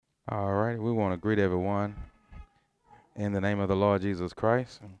All right, we want to greet everyone in the name of the Lord Jesus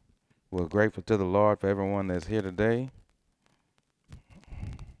Christ. We're grateful to the Lord for everyone that's here today.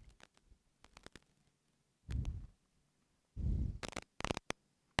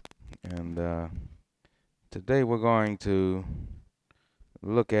 And today we're going to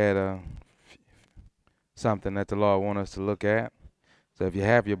look at something that the Lord wants us to look at. So if you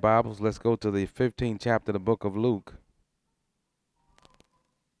have your Bibles, let's go to the 15th chapter of the book of Luke.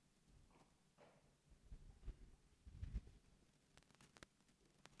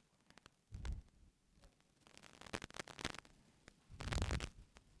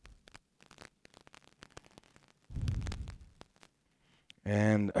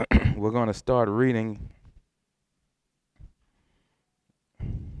 And we're going to start reading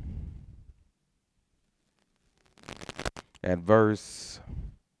at verse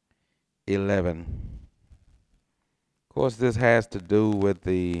 11. Of course, this has to do with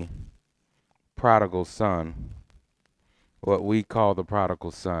the prodigal son, what we call the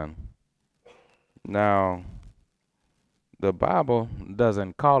prodigal son. Now, the Bible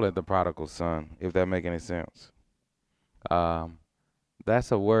doesn't call it the prodigal son, if that make any sense.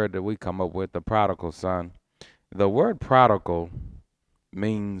 That's a word that we come up with, the prodigal son. The word prodigal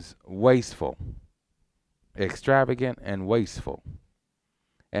means wasteful, extravagant and wasteful.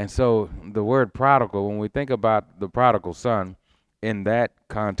 And so the word prodigal, when we think about the prodigal son in that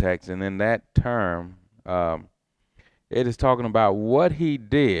context and in that term, it is talking about what he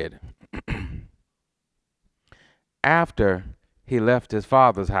did after he left his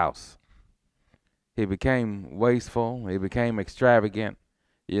father's house. He became wasteful, he became extravagant,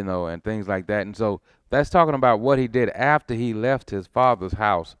 and things like that. And so that's talking about what he did after he left his father's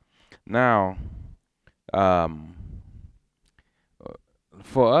house. Now,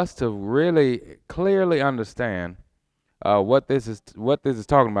 for us to really clearly understand what this is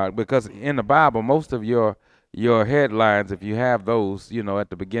talking about, because in the Bible, most of your headlines, if you have those, at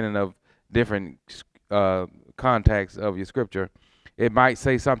the beginning of different contexts of your scripture, it might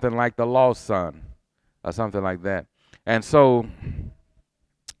say something like the lost son or something like that. And so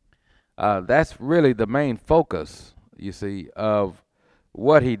that's really the main focus, you see, of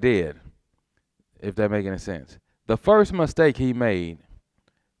what he did, if that makes any sense. The first mistake he made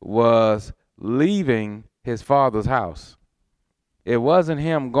was leaving his father's house. It wasn't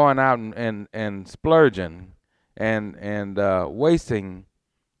him going out and splurging and wasting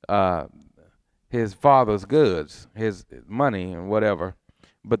his father's goods, his money and whatever.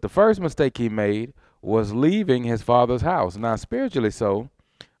 But the first mistake he made was leaving his father's house. Now, spiritually so,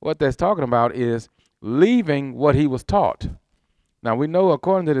 what that's talking about is leaving what he was taught. Now, we know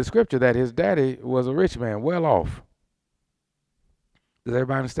according to the scripture that his daddy was a rich man, well off. Does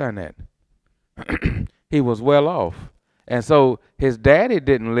everybody understand that? He was well off. And so his daddy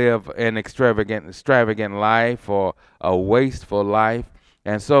didn't live an extravagant life or a wasteful life.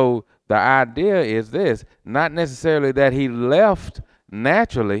 And so the idea is this, not necessarily that he left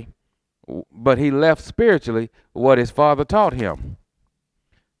naturally, but he left spiritually what his father taught him.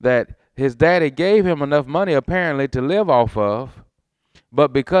 That his daddy gave him enough money apparently to live off of,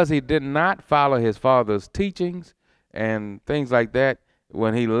 but because he did not follow his father's teachings and things like that,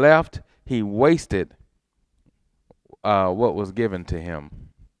 when he left, he wasted what was given to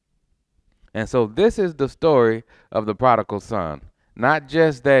him. And so this is the story of the prodigal son. Not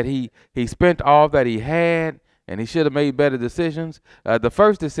just that he spent all that he had and he should have made better decisions. The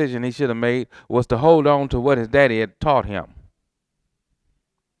first decision he should have made was to hold on to what his daddy had taught him.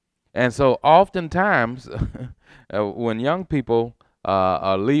 And so oftentimes when young people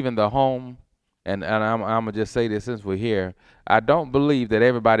are leaving the home, and I'm going to just say this since we're here, I don't believe that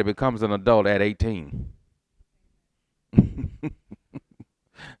everybody becomes an adult at 18.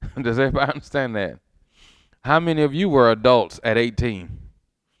 Does everybody understand that? How many of you were adults at 18?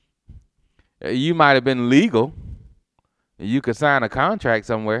 You might have been legal. You could sign a contract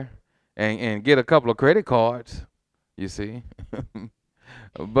somewhere and get a couple of credit cards, you see.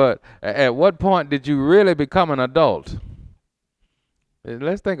 But at what point did you really become an adult?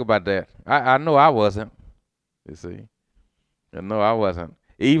 Let's think about that. I know I wasn't, you see. No, I wasn't.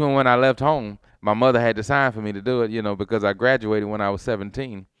 Even when I left home, my mother had to sign for me to do it, because I graduated when I was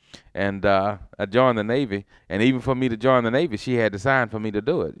 17. And I joined the Navy. And even for me to join the Navy, she had to sign for me to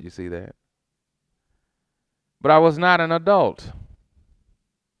do it. You see that? But I was not an adult.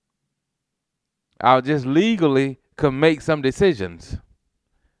 I just legally could make some decisions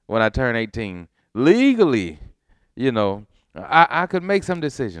when I turned 18. Legally, I could make some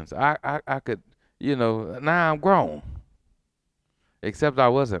decisions. I could, now I'm grown. Except I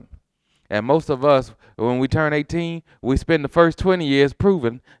wasn't. And most of us, when we turn 18, we spend the first 20 years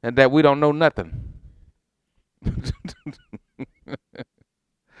proving that we don't know nothing.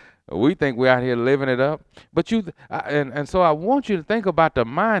 We think we're out here living it up. But and so I want you to think about the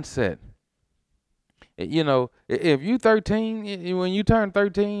mindset. You know, if you 13, when you turn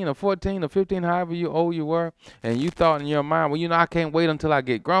 13 or 14 or 15, however old you were, and you thought in your mind, well, you know, I can't wait until I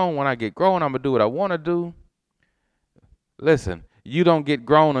get grown. When I get grown, I'm going to do what I want to do. Listen, you don't get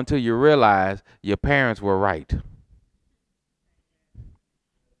grown until you realize your parents were right.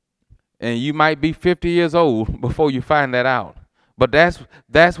 And you might be 50 years old before you find that out. But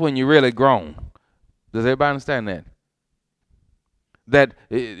that's when you're really grown. Does everybody understand that? That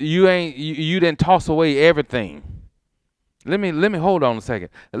you didn't toss away everything. Let me hold on a second.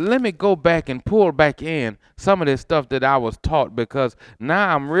 Let me go back and pull back in some of this stuff that I was taught, because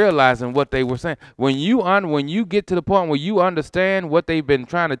now I'm realizing what they were saying. When you get to the point where you understand what they've been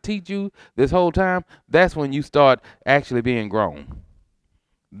trying to teach you this whole time, that's when you start actually being grown.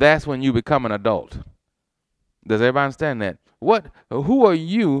 That's when you become an adult. Does everybody understand that? Who are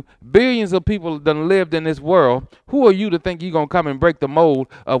you? Billions of people done lived in this world. Who are you to think you're going to come and break the mold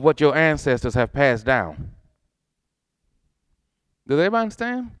of what your ancestors have passed down? Does everybody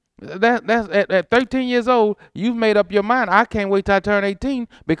understand? That's at 13 years old, you've made up your mind. I can't wait till I turn 18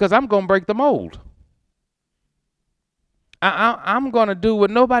 because I'm going to break the mold. I'm going to do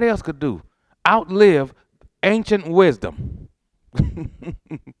what nobody else could do. Outlive ancient wisdom.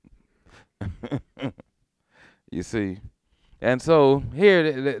 You see? And so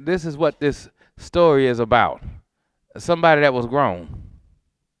here, this is what this story is about. Somebody that was grown.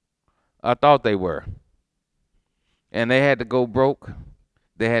 I thought they were. And they had to go broke.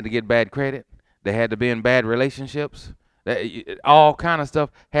 They had to get bad credit. They had to be in bad relationships. All kind of stuff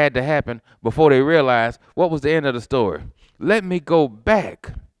had to happen before they realized what was the end of the story. Let me go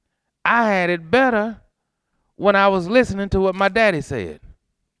back. I had it better when I was listening to what my daddy said.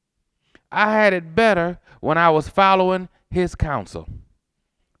 I had it better when I was following his counsel.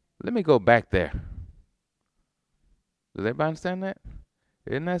 Let me go back there. Does everybody understand that?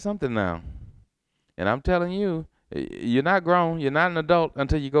 Isn't that something now? And I'm telling you, you're not grown, you're not an adult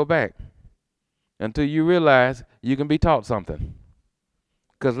until you go back. Until you realize you can be taught something.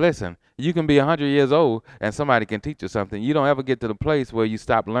 Because listen, you can be 100 years old and somebody can teach you something. You don't ever get to the place where you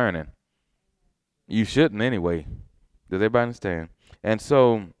stop learning. You shouldn't anyway. Does everybody understand? And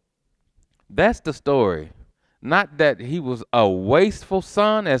so that's the story. Not that he was a wasteful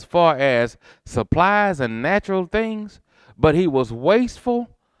son as far as supplies and natural things, but he was wasteful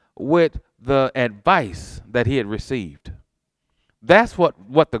with the advice that he had received. That's what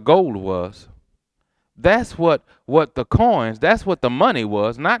the gold was. That's what the coins, that's what the money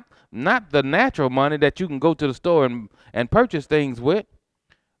was, not the natural money that you can go to the store and purchase things with,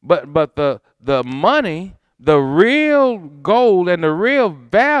 but the money, the real gold and the real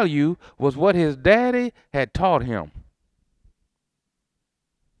value was what his daddy had taught him.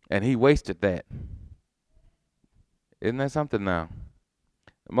 And he wasted that. Isn't that something now?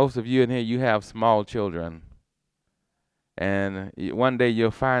 Most of you in here, you have small children. And one day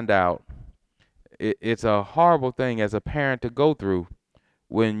you'll find out it's a horrible thing as a parent to go through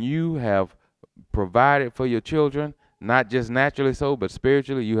when you have provided for your children, not just naturally so, but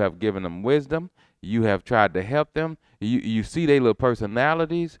spiritually. You have given them wisdom. You have tried to help them. You see their little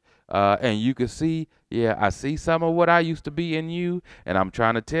personalities, and you can see, yeah, I see some of what I used to be in you, and I'm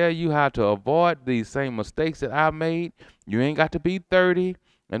trying to tell you how to avoid these same mistakes that I made. You ain't got to be 30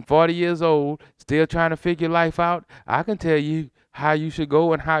 and 40 years old still trying to figure life out. I can tell you how you should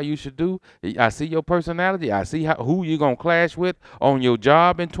go and how you should do. I see your personality. I see who you're going to clash with on your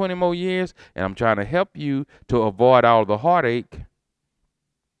job in 20 more years, and I'm trying to help you to avoid all the heartache.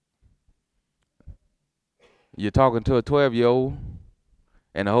 You're talking to a 12-year-old,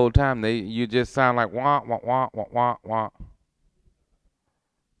 and the whole time you just sound like wah, wah, wah, wah, wah, wah.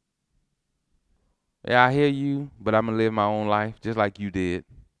 Yeah, I hear you, but I'm going to live my own life just like you did.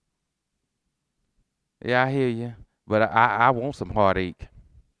 Yeah, I hear you, but I want some heartache.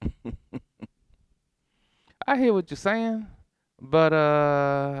 I hear what you're saying, but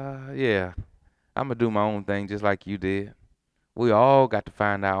yeah, I'm going to do my own thing just like you did. We all got to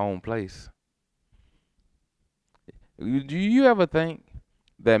find our own place. Do you ever think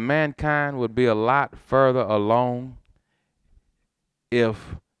that mankind would be a lot further along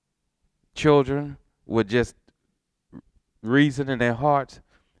if children would just reason in their hearts,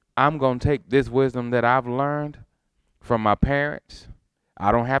 I'm going to take this wisdom that I've learned from my parents.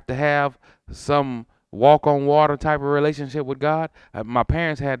 I don't have to have some walk on water type of relationship with God. My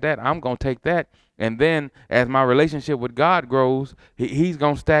parents had that. I'm going to take that And then as my relationship with God grows, he's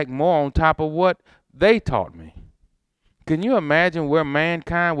going to stack more on top of what they taught me. Can you imagine where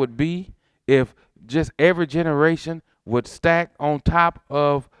mankind would be if just every generation would stack on top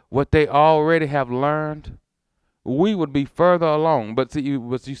of what they already have learned? We would be further along. But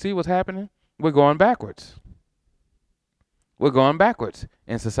you see what's happening? We're going backwards. We're going backwards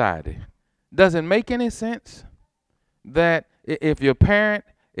in society. Does it make any sense that if your parent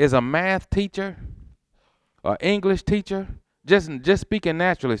is a math teacher or English teacher, just speaking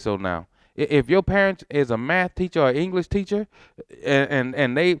naturally so now, if your parent is a math teacher or English teacher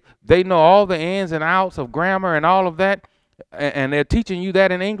and they know all the ins and outs of grammar and all of that, and they're teaching you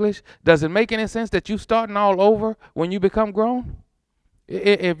that in English, does it make any sense that you starting all over when you become grown?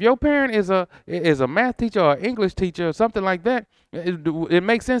 If your parent is a math teacher or English teacher or something like that, it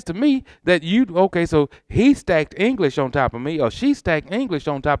makes sense to me that so he stacked English on top of me or she stacked English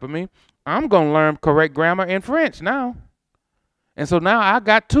on top of me. I'm going to learn correct grammar in French now. And so now I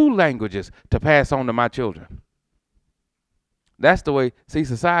got two languages to pass on to my children. That's the way,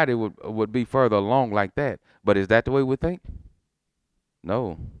 society would be further along like that. But is that the way we think?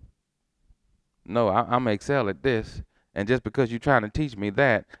 No. No, I'm going to excel at this. And just because you're trying to teach me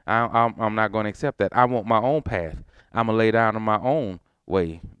that, I'm not going to accept that. I want my own path. I'm going to lay down on my own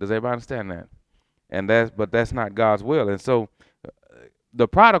way. Does everybody understand that? But that's not God's will. And so the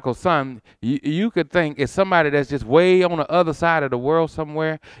prodigal son, you could think is somebody that's just way on the other side of the world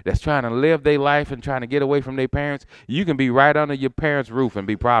somewhere that's trying to live their life and trying to get away from their parents. You can be right under your parents' roof and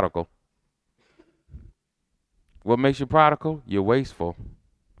be prodigal. What makes you prodigal? You're wasteful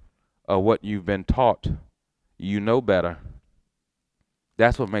of what you've been taught. You know better.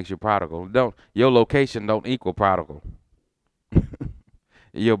 That's what makes you prodigal. Your location don't equal prodigal.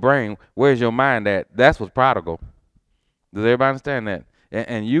 Your brain, where's your mind at? That's what's prodigal. Does everybody understand that?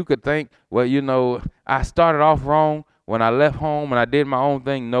 And you could think, well, I started off wrong when I left home and I did my own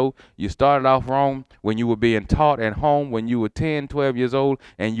thing. No, you started off wrong when you were being taught at home when you were 10, 12 years old,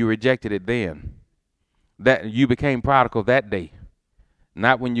 and you rejected it then. That you became prodigal that day,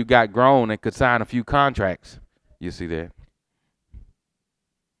 not when you got grown and could sign a few contracts. You see that?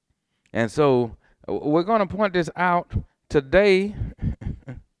 And so we're going to point this out today.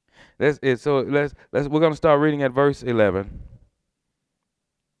 We're going to start reading at verse 11.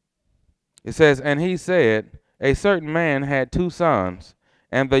 It says, "And he said, a certain man had 2 sons,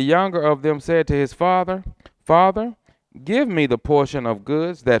 and the younger of them said to his father, Father, give me the portion of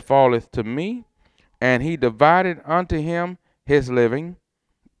goods that falleth to me. And he divided unto him his living.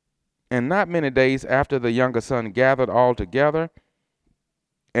 And not many days after, the younger son gathered all together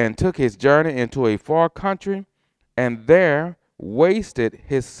and took his journey into a far country, and there wasted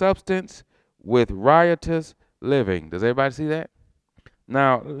his substance with riotous living." Does everybody see that?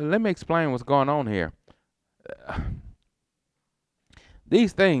 Now, let me explain what's going on here.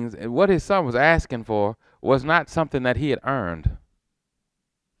 These things, what his son was asking for, was not something that he had earned.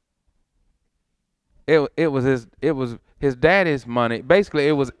 It was his daddy's money. Basically,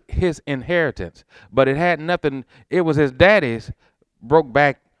 it was his inheritance, but it had nothing. It was his daddy's broke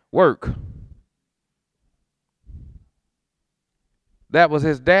back work. That was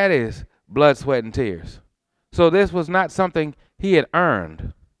his daddy's blood, sweat, and tears. So this was not something he had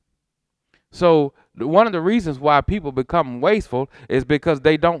earned. So one of the reasons why people become wasteful is because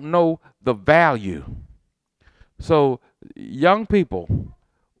they don't know the value. So young people,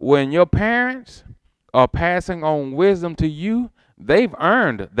 when your parents are passing on wisdom to you, they've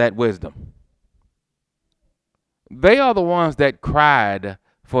earned that wisdom. They are the ones that cried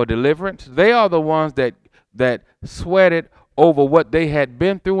for deliverance. They are the ones that sweated over what they had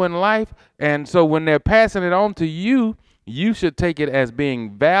been through in life. And so when they're passing it on to you, you should take it as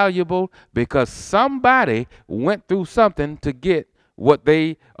being valuable because somebody went through something to get what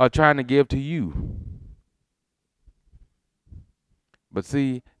they are trying to give to you. But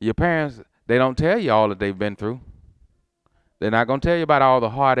see, your parents, they don't tell you all that they've been through. They're not going to tell you about all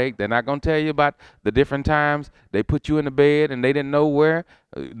the heartache. They're not going to tell you about the different times they put you in the bed and they didn't know where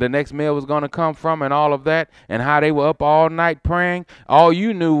the next meal was going to come from and all of that, and how they were up all night praying. All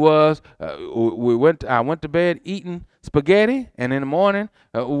you knew was I went to bed eating spaghetti, and in the morning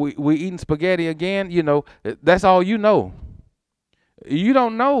we eating spaghetti again. That's all you know. You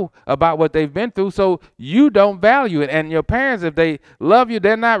don't know about what they've been through, so you don't value it. And your parents, if they love you,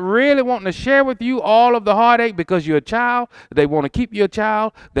 they're not really wanting to share with you all of the heartache because you're a child. They want to keep you a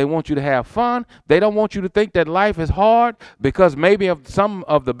child. They want you to have fun. They don't want you to think that life is hard because maybe of some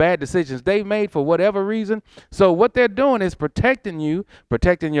of the bad decisions they made for whatever reason. So what they're doing is protecting you,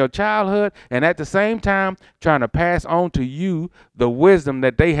 protecting your childhood, and at the same time trying to pass on to you the wisdom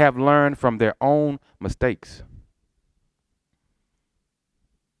that they have learned from their own mistakes.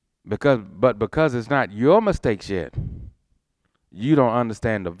 Because it's not your mistakes yet, you don't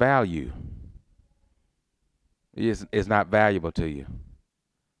understand the value. It's not valuable to you.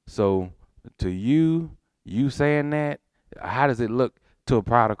 So to you saying that, how does it look to a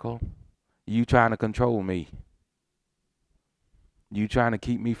prodigal? You trying to control me. You trying to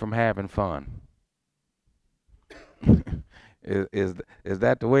keep me from having fun. Is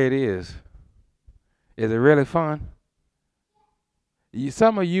that the way it is? Is it really fun?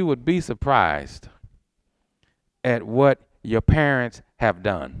 Some of you would be surprised at what your parents have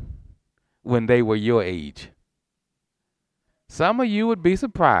done when they were your age. Some of you would be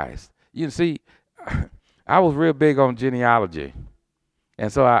surprised. You see, I was real big on genealogy. And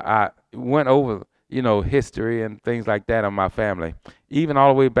so I went over, history and things like that on my family, even all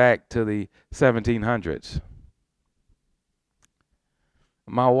the way back to the 1700s.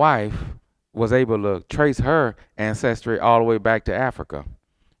 My wife was able to trace her ancestry all the way back to Africa.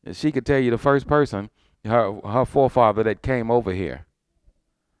 And she could tell you the first person, her forefather that came over here.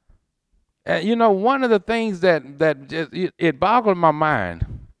 And one of the things that just, it boggled my mind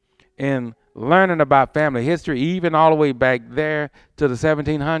in learning about family history, even all the way back there to the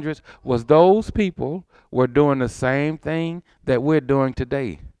 1700s, was those people were doing the same thing that we're doing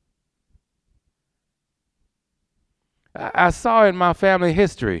today. I saw in my family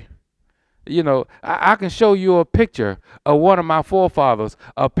history, I can show you a picture of one of my forefathers,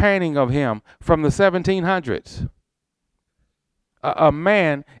 a painting of him from the 1700s. A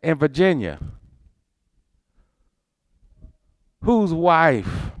man in Virginia whose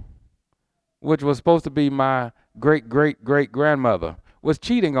wife, which was supposed to be my great-great-great-grandmother, was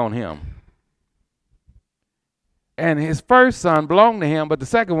cheating on him. And his first son belonged to him, but the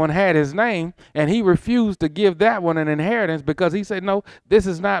second one had his name, and he refused to give that one an inheritance because he said, no, this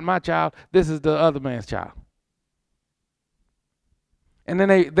is not my child. This is the other man's child. And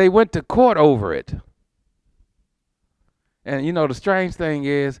then they went to court over it. And, the strange thing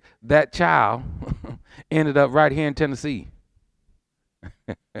is that child ended up right here in Tennessee.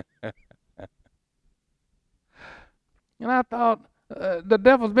 And I thought, the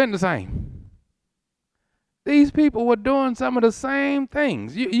devil's been the same. These people were doing some of the same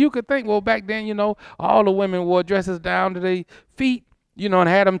things. You could think, well, back then, all the women wore dresses down to their feet, and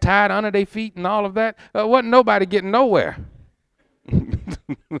had them tied under their feet and all of that. Wasn't nobody getting nowhere.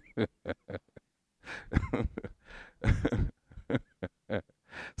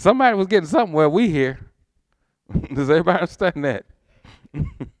 Somebody was getting somewhere. We here. Does everybody understand that?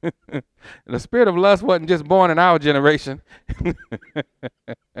 The spirit of lust wasn't just born in our generation.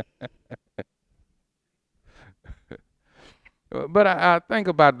 But I think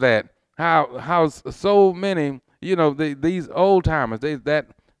about that. How so many, these old timers,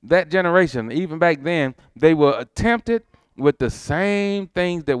 that generation, even back then, they were tempted with the same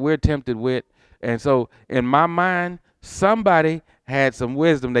things that we're tempted with. And so in my mind, somebody had some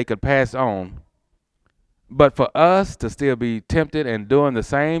wisdom they could pass on. But for us to still be tempted and doing the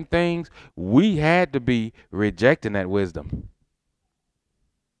same things, we had to be rejecting that wisdom.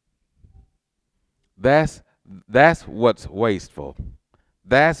 That's what's wasteful.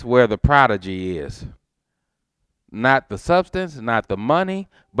 That's where the prodigy is. Not the substance, not the money,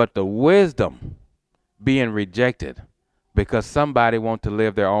 but the wisdom being rejected because somebody wants to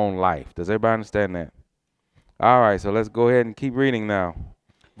live their own life. Does everybody understand that? All right, so let's go ahead and keep reading now.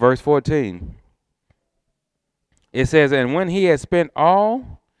 Verse 14. It says, and when he had spent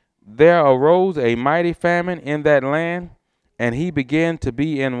all, there arose a mighty famine in that land, and he began to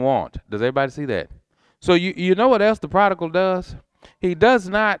be in want. Does everybody see that? So you know what else the prodigal does? He does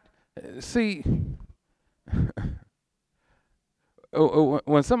not see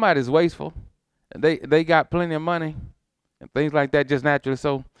when somebody's wasteful, they got plenty of money and things like that just naturally,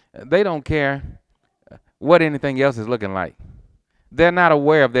 so they don't care what anything else is looking like. They're not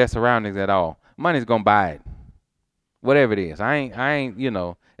aware of their surroundings at all. Money's gonna buy it. Whatever it is. I ain't,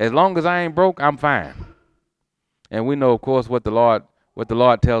 as long as I ain't broke, I'm fine. And we know, of course, what the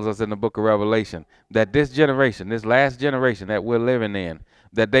Lord tells us in the book of Revelation, that this generation, this last generation that we're living in,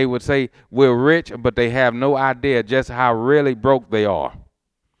 that they would say we're rich, but they have no idea just how really broke they are.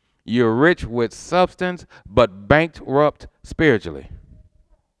 You're rich with substance, but bankrupt spiritually.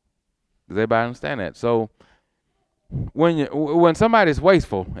 Does everybody understand that? So when somebody's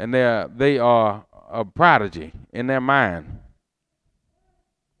wasteful and they are a prodigy in their mind,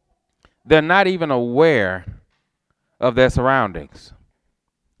 they're not even aware of their surroundings.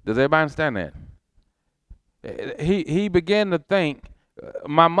 Does everybody understand that? He began to think,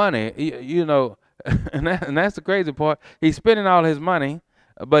 my money, and that's the crazy part. He's spending all his money,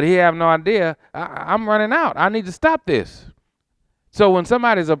 but he have no idea. I'm running out. I need to stop this. So when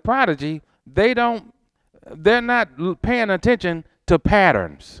somebody's a prodigy, they're not paying attention to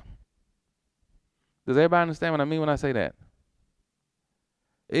patterns. Does everybody understand what I mean when I say that?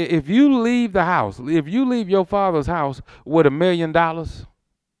 If you leave the house, if you leave your father's house with $1 million,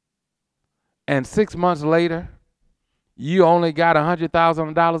 and 6 months later, you only got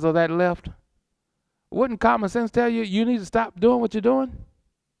 $100,000 of that left, wouldn't common sense tell you you need to stop doing what you're doing?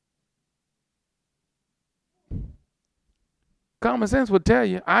 Common sense would tell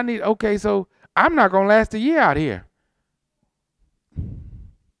you, so I'm not going to last a year out here.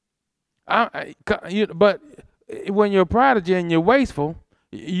 But when you're a prodigy and you're wasteful,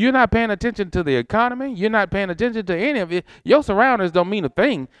 you're not paying attention to the economy. You're not paying attention to any of it. Your surroundings don't mean a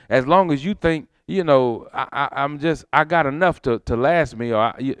thing as long as you think, I got enough to last me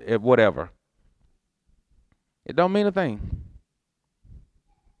or whatever. It don't mean a thing.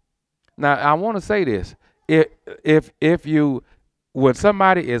 Now, I want to say this. When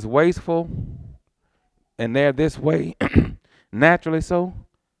somebody is wasteful and they're this way, naturally so,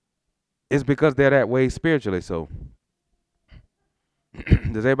 it's because they're that way spiritually so.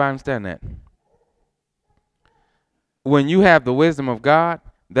 Does everybody understand that? When you have the wisdom of God,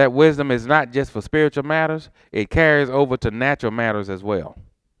 that wisdom is not just for spiritual matters, it carries over to natural matters as well.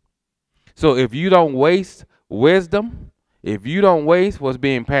 So if you don't waste wisdom, if you don't waste what's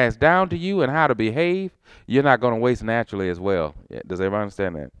being passed down to you and how to behave, you're not going to waste naturally as well. Does everybody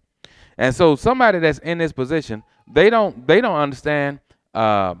understand that? And so somebody that's in this position, they don't understand,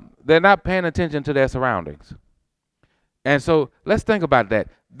 they're not paying attention to their surroundings. And so let's think about that.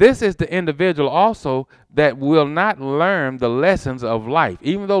 This is the individual also that will not learn the lessons of life.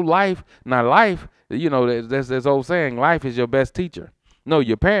 Even though life, there's this old saying, life is your best teacher. No,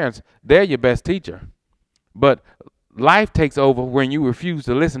 your parents, they're your best teacher. But life takes over when you refuse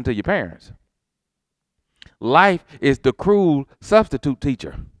to listen to your parents. Life is the cruel substitute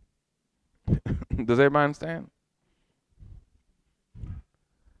teacher. Does everybody understand?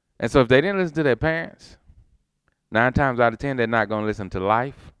 And so if they didn't listen to their parents, 9 times out of 10, they're not going to listen to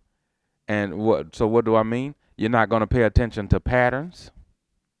life. And what do I mean? You're not going to pay attention to patterns.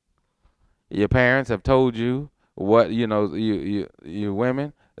 Your parents have told you what, you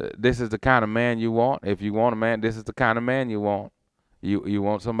women, this is the kind of man you want. If you want a man, this is the kind of man you want. You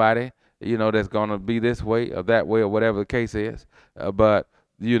want somebody, that's going to be this way or that way or whatever the case is. But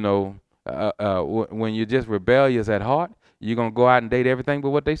when you're just rebellious at heart, you're going to go out and date everything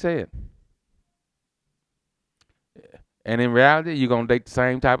but what they said. And in reality, you're going to date the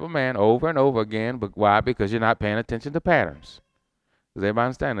same type of man over and over again. But why? Because you're not paying attention to patterns. Does everybody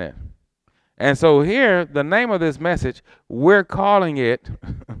understand that? And so here, the name of this message, we're calling it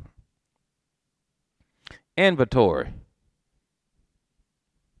inventory.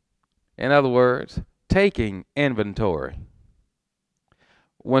 In other words, taking inventory.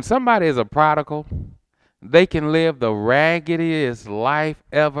 When somebody is a prodigal, they can live the raggediest life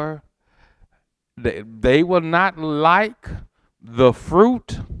ever. They will not like the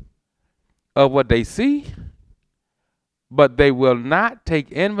fruit of what they see, but they will not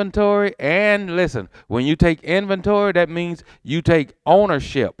take inventory. And listen, when you take inventory, that means you take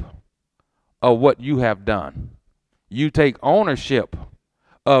ownership of what you have done. You take ownership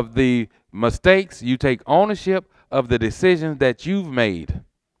of the mistakes. You take ownership of the decisions that you've made.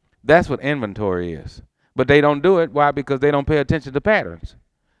 That's what inventory is. But they don't do it. Why? Because they don't pay attention to patterns.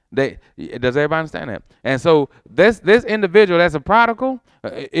 Does everybody understand that? And so this individual that's a prodigal,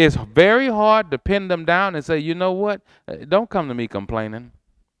 it's very hard to pin them down and say, you know what? Don't come to me complaining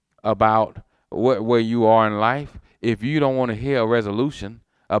about where you are in life. If you don't want to hear a resolution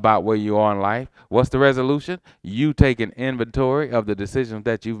about where you are in life, what's the resolution? You take an inventory of the decisions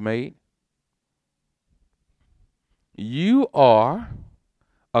that you've made. You are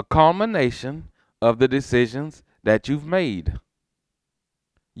a culmination of the decisions that you've made.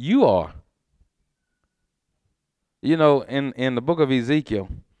 You are. In the book of Ezekiel,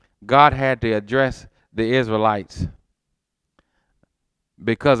 God had to address the Israelites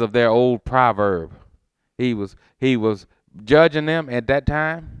because of their old proverb. He was judging them at that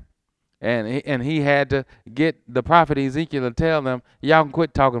time And he had to get the prophet Ezekiel to tell them, y'all can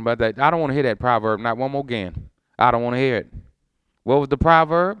quit talking about that. I don't want to hear that proverb not one more again. I don't want to hear it. What was the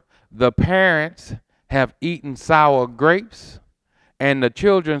proverb? The parents have eaten sour grapes, and the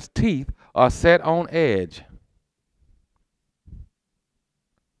children's teeth are set on edge.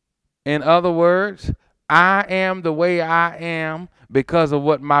 In other words, I am the way I am because of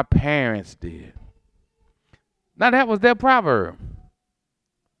what my parents did. Now, that was their proverb.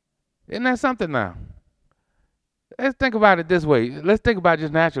 Isn't that something now? Let's think about it this way. Let's think about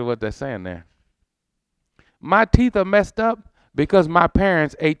just naturally what they're saying there. My teeth are messed up because my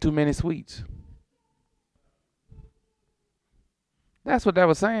parents ate too many sweets. That's what they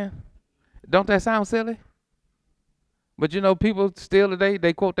were saying. Don't that sound silly? But you know, people still today,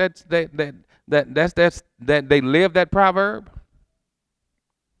 they quote that they live that proverb.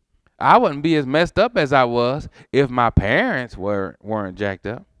 I wouldn't be as messed up as I was if my parents weren't jacked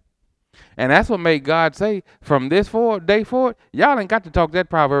up. And that's what made God say, from this day forward, y'all ain't got to talk that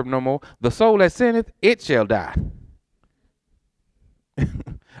proverb no more. The soul that sinneth, it shall die.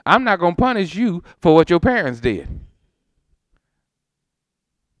 I'm not going to punish you for what your parents did.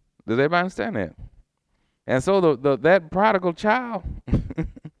 Does everybody understand that? And so that prodigal child,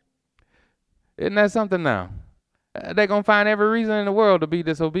 isn't that something now? They're going to find every reason in the world to be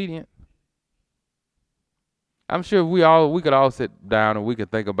disobedient. I'm sure we could all sit down and we could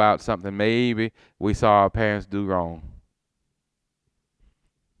think about something maybe we saw our parents do wrong.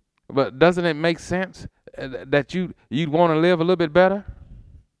 But doesn't it make sense that you'd want to live a little bit better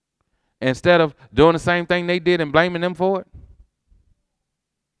instead of doing the same thing they did and blaming them for it?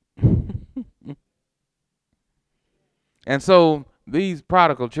 And so these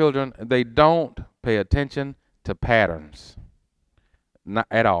prodigal children, they don't pay attention to patterns, not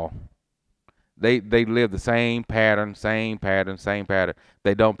at all. They live the same pattern.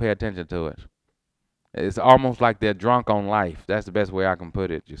 They don't pay attention to it. It's almost like they're drunk on life. That's the best way I can put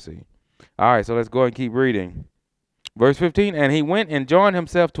it, you see. All right, so let's go and keep reading. Verse 15, and he went and joined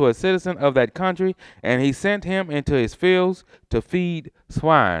himself to a citizen of that country, and he sent him into his fields to feed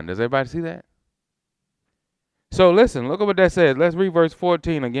swine. Does everybody see that? So listen, look at what that says. Let's read verse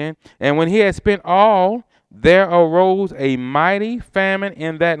 14 again. And when he had spent all, there arose a mighty famine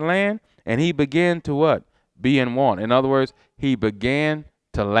in that land, and he began to what? Be in want. In other words, he began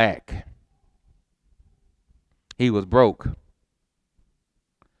to lack. He was broke.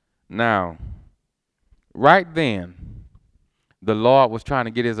 Now, right then, the Lord was trying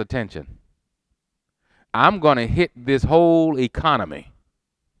to get his attention. I'm going to hit this whole economy.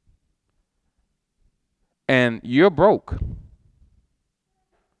 And you're broke.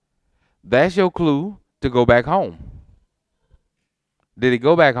 That's your clue to go back home. Did he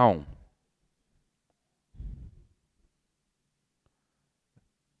go back home?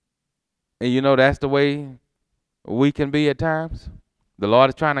 And you know that's the way we can be at times. The Lord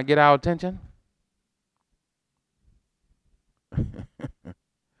is trying to get our attention.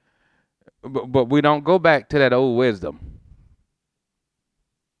 but we don't go back to that old wisdom.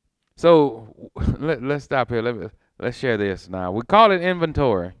 So let's stop here. Let's share this now. We call it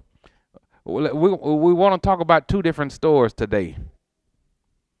inventory. We want to talk about two different stores today.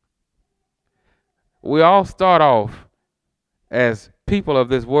 We all start off as people of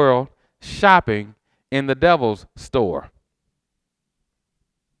this world shopping in the devil's store.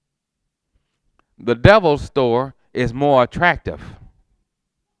 The devil's store is more attractive.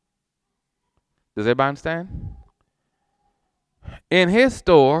 Does everybody understand? In his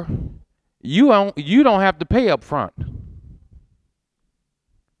store, you don't have to pay up front.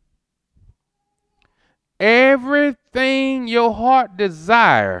 Everything your heart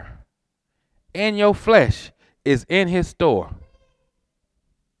desire in your flesh is in his store.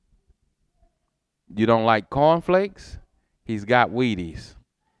 You don't like cornflakes? He's got Wheaties.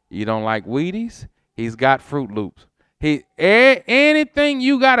 You don't like Wheaties? He's got Fruit Loops. Anything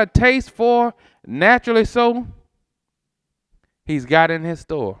you got a taste for, naturally so, he's got in his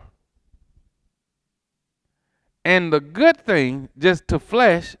store. And the good thing, just to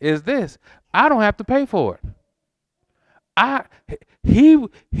flesh, is this. I don't have to pay for it.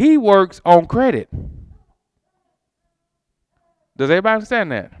 He works on credit. Does everybody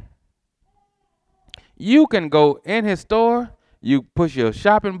understand that? You can go in his store, you push your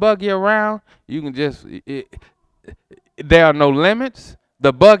shopping buggy around, you can just, there are no limits.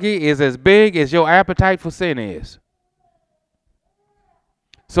 The buggy is as big as your appetite for sin is.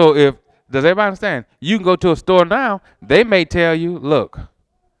 So does everybody understand? You can go to a store now, they may tell you, look,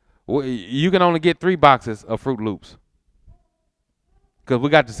 you can only get 3 boxes of Fruit Loops. Because we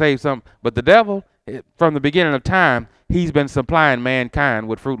got to save something. But the devil, from the beginning of time, he's been supplying mankind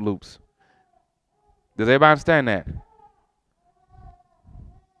with Fruit Loops. Does everybody understand that?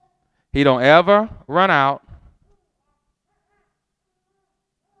 He don't ever run out.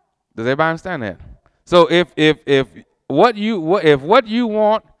 Does everybody understand that? So if what you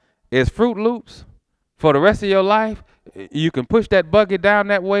want is Fruit Loops for the rest of your life, you can push that bucket down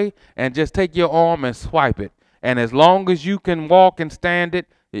that way and just take your arm and swipe it. And as long as you can walk and stand it,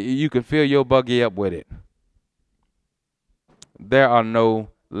 you can fill your buggy up with it. There are no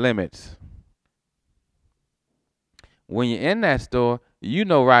limits. When you're in that store, you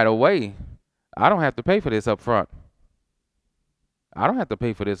know right away, I don't have to pay for this up front. I don't have to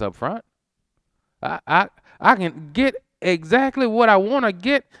pay for this up front. I I, I can get exactly what I want to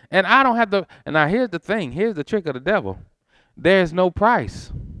get, and I don't have to. And now here's the thing. Here's the trick of the devil. There's no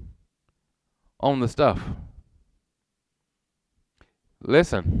price on the stuff.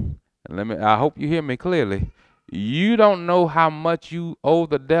 Listen, I hope you hear me clearly. You don't know how much you owe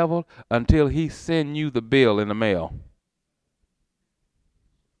the devil until he send you the bill in the mail.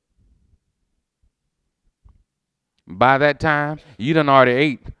 By that time, you done already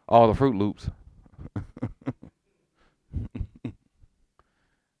ate all the Fruit Loops.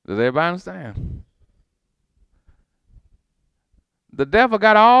 Does everybody understand? The devil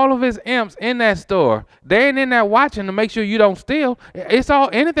got all of his imps in that store. They ain't in there watching to make sure you don't steal. It's all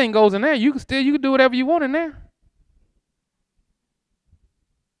anything goes in there. You can steal. You can do whatever you want in there.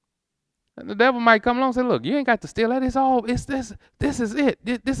 And the devil might come along and say, "Look, you ain't got to steal that. It's all. It's this. This is it.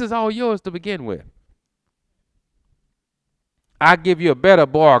 This is all yours to begin with." I give you a better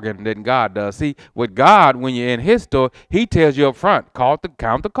bargain than God does. See, with God, when you're in His store, He tells you up front, count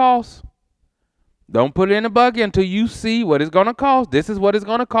the cost. Don't put it in the buggy until you see what it's going to cost. This is what it's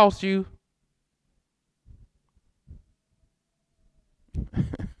going to cost you.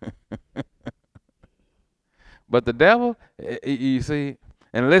 But the devil, you see,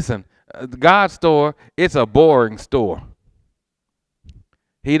 and listen, God's store, it's a boring store.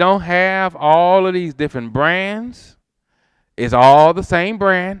 He don't have all of these different brands. It's all the same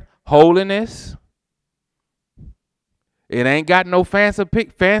brand. Holiness. It ain't got no fancy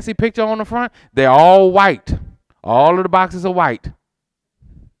picture on the front. They're all white. All of the boxes are white.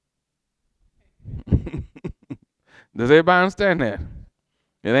 Does everybody understand that?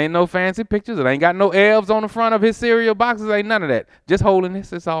 It ain't no fancy pictures. It ain't got no elves on the front of his cereal boxes. Ain't none of that. Just holiness.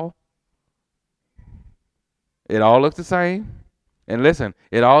 That's all. It all looks the same. And listen,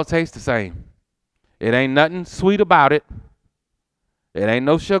 it all tastes the same. It ain't nothing sweet about it. It ain't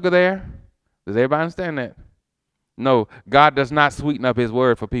no sugar there. Does everybody understand that? No, God does not sweeten up His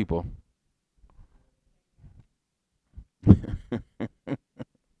word for people.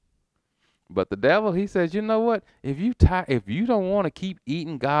 But the devil, he says, you know what? If you don't want to keep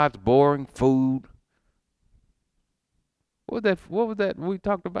eating God's boring food, what was that we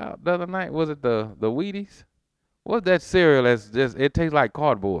talked about the other night? Was it the Wheaties? What's that cereal that's just it tastes like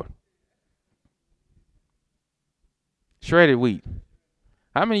cardboard? Shredded wheat.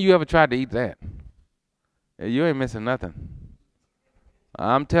 How many of you ever tried to eat that? You ain't missing nothing.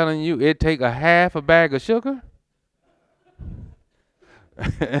 I'm telling you, it take a half a bag of sugar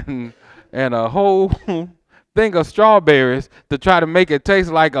and a whole thing of strawberries to try to make it taste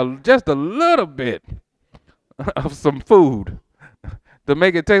like just a little bit of some food to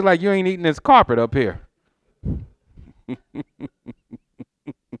make it taste like you ain't eating this carpet up here.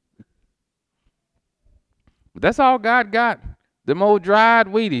 That's all God got. Them old dried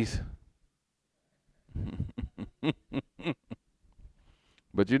Wheaties.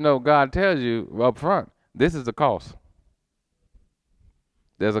 But you know, God tells you up front, this is the cost.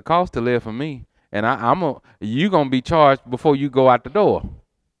 There's a cost to live for me, and you're gonna be charged before you go out the door.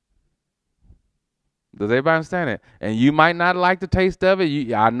 Does everybody understand it? And you might not like the taste of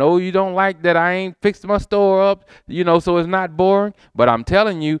it. I know you don't like that I ain't fixed my store up, so it's not boring. But I'm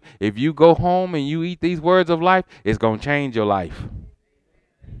telling you, if you go home and you eat these words of life, it's gonna change your life.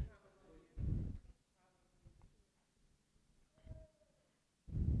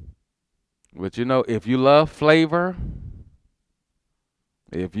 But if you love flavor,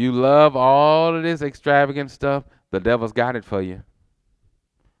 if you love all of this extravagant stuff, the devil's got it for you.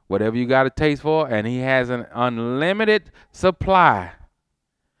 Whatever you got a taste for, and he has an unlimited supply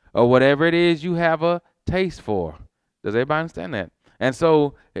of whatever it is you have a taste for. Does everybody understand that? And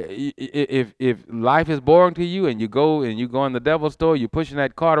so if life is boring to you and you go in the devil's store, you're pushing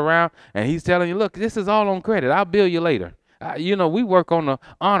that cart around, and he's telling you, look, this is all on credit. I'll bill you later. We work on the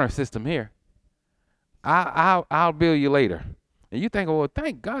honor system here. I'll bill you later. And you think, well,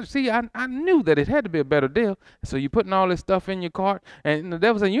 thank God. See, I knew that it had to be a better deal. So you're putting all this stuff in your cart, and the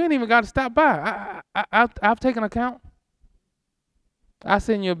devil saying, you ain't even got to stop by. I've taken account. I'll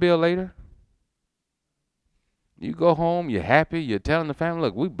send you a bill later. You go home, you're happy, you're telling the family,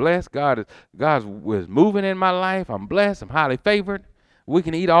 look, we blessed. God was moving in my life. I'm blessed. I'm highly favored. We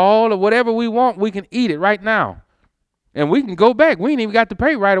can eat all of whatever we want. We can eat it right now. And we can go back. We ain't even got to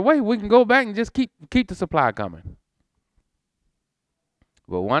pay right away. We can go back and just keep the supply coming.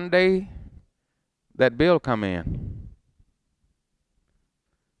 But one day that bill come in.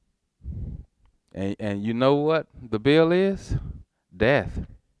 And you know what the bill is? Death.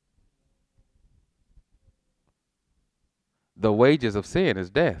 The wages of sin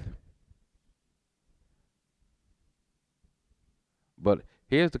is death. But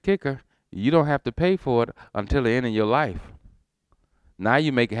here's the kicker. You don't have to pay for it until the end of your life. Now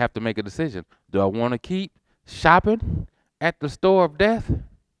you have to make a decision. Do I want to keep shopping at the store of death?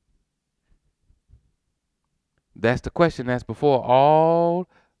 That's the question that's before all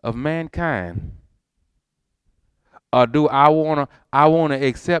of mankind. Or do I wanna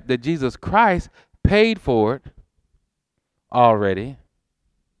accept that Jesus Christ paid for it already?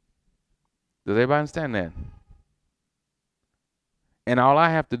 Does everybody understand that? And all I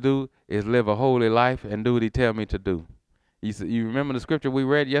have to do is live a holy life and do what he tells me to do. You remember the scripture we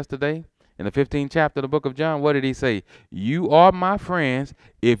read yesterday? In the 15th chapter of the book of John, what did he say? You are my friends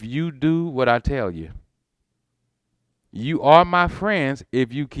if you do what I tell you. You are my friends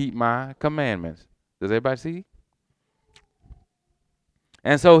if you keep my commandments. Does everybody see?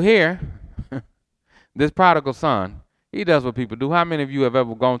 And so here, this prodigal son, he does what people do. How many of you have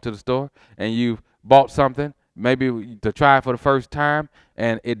ever gone to the store and you've bought something, maybe to try it for the first time,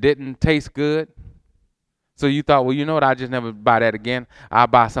 and it didn't taste good? So you thought, well, you know what? I just never buy that again. I'll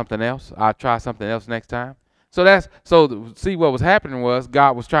buy something else. I'll try something else next time. So see what was happening was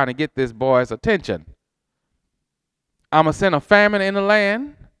God was trying to get this boy's attention. I'm going to send a famine in the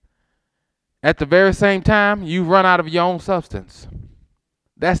land. At the very same time, you run out of your own substance.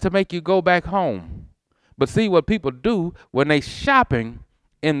 That's to make you go back home. But see what people do when they shopping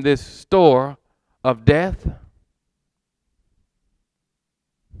in this store of death.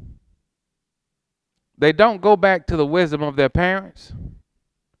 They don't go back to the wisdom of their parents.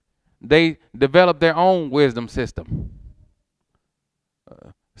 They develop their own wisdom system.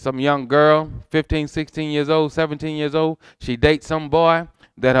 Some young girl, 15, 16 years old, 17 years old, she dates some boy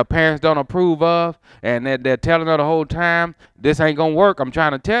that her parents don't approve of, and they're telling her the whole time, this ain't going to work. I'm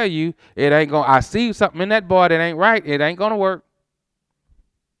trying to tell you, it ain't going to, I see something in that boy that ain't right. It ain't going to work.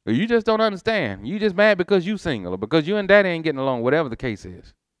 You just don't understand. You just mad because you single or because you and daddy ain't getting along, whatever the case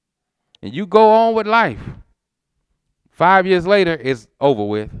is. And you go on with life. 5 years later, it's over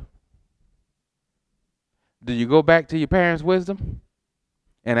with. Do you go back to your parents' wisdom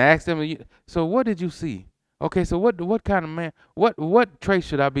and ask them, so what did you see? Okay, so what kind of man, what traits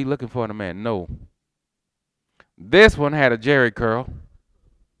should I be looking for in a man? No. This one had a Jerry curl.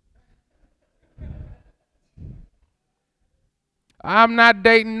 I'm not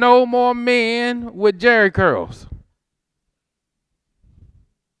dating no more men with Jerry curls.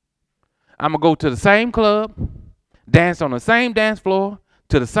 I'm going to go to the same club, dance on the same dance floor,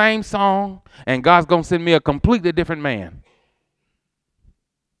 to the same song, and God's going to send me a completely different man.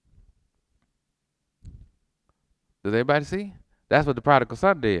 Does everybody see? That's what the prodigal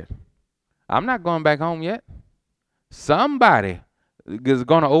son did. I'm not going back home yet. Somebody is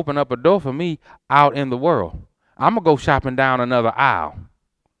going to open up a door for me out in the world. I'm going to go shopping down another aisle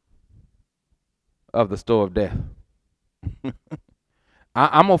of the store of death.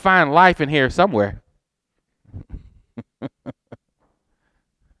 I'm going to find life in here somewhere. Does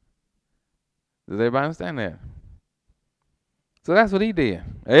everybody understand that? So that's what he did.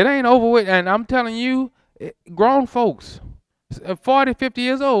 It ain't over with. And I'm telling you, grown folks, 40, 50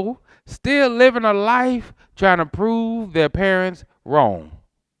 years old, still living a life trying to prove their parents wrong.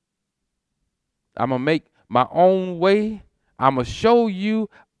 I'm going to make my own way. I'm going to show you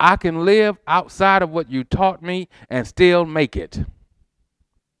I can live outside of what you taught me and still make it.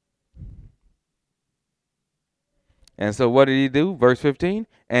 And so what did he do? Verse 15,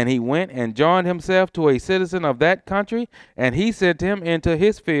 and he went and joined himself to a citizen of that country, and he sent him into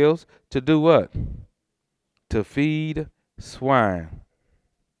his fields to do what? To feed swine.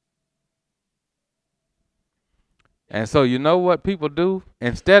 And so you know what people do?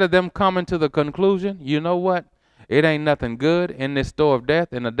 Instead of them coming to the conclusion, you know what? It ain't nothing good in this store of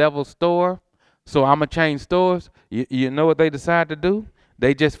death, in the devil's store, so I'm going to change stores. You know what they decide to do?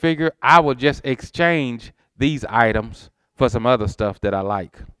 They just figure I will just exchange these items for some other stuff that I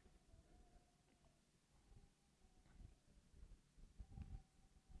like.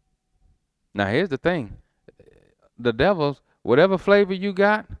 Now here's the thing. The devil's, whatever flavor you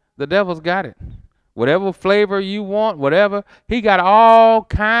got, the devil's got it. whatever flavor you want, whatever. He got all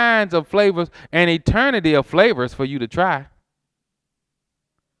kinds of flavors, an eternity of flavors for you to try.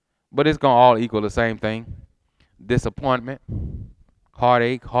 But it's going to all equal the same thing. Disappointment,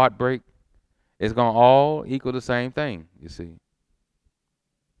 heartache, heartbreak. It's going to all equal the same thing, you see.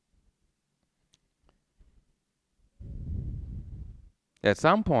 At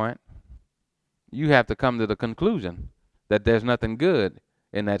some point, you have to come to the conclusion that there's nothing good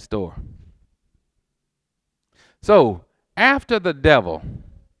in that store. So, after the devil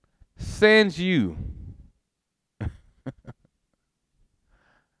sends you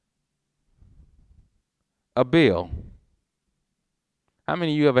a bill, how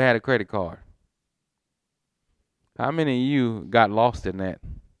many of you ever had a credit card? How many of you got lost in that?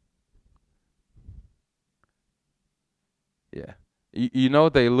 Yeah. You know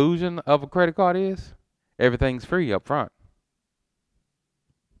what the illusion of a credit card is? Everything's free up front.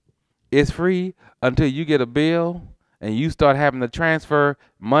 It's free until you get a bill and you start having to transfer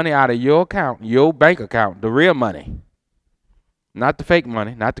money out of your account, your bank account, the real money. Not the fake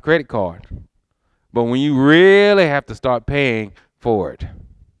money, not the credit card. But when you really have to start paying for it.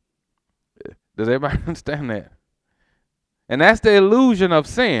 Does everybody understand that? And that's the illusion of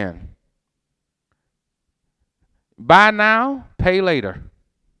sin. Buy now, pay later.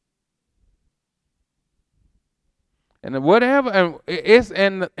 And whatever, and it's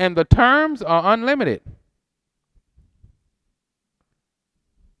and the terms are unlimited.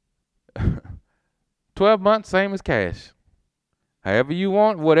 12 months, same as cash. However you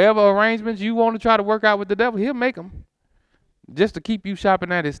want, whatever arrangements you want to try to work out with the devil, he'll make them just to keep you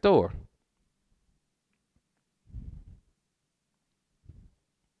shopping at his store.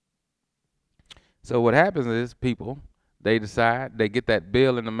 So what happens is people, they decide, they get that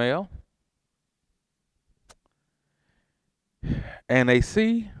bill in the mail, and they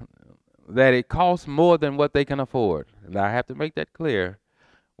see that it costs more than what they can afford. And I have to make that clear.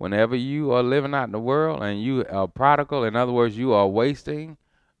 Whenever you are living out in the world and you are prodigal, in other words, you are wasting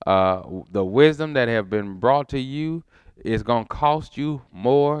the wisdom that have been brought to you, is going to cost you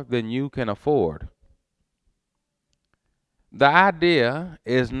more than you can afford. The idea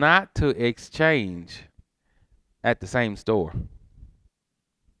is not to exchange at the same store. Does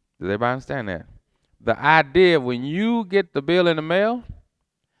everybody understand that? The idea, when you get the bill in the mail,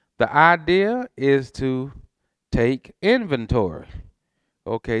 the idea is to take inventory.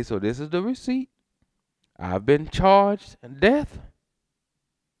 Okay, so this is the receipt. I've been charged death.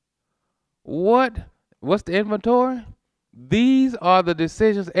 What's the inventory? These are the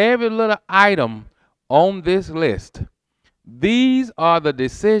decisions, every little item on this list. These are the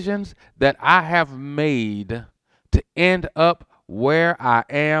decisions that I have made to end up where I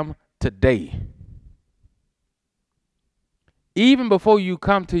am today. Even before you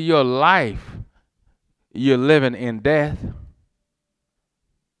come to your life, you're living in death.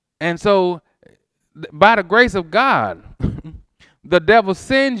 And so, by the grace of God, the devil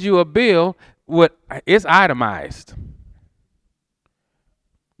sends you a bill with it's itemized.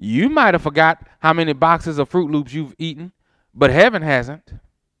 You might have forgot how many boxes of Fruit Loops you've eaten, but heaven hasn't.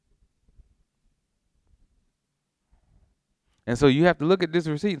 And so you have to look at this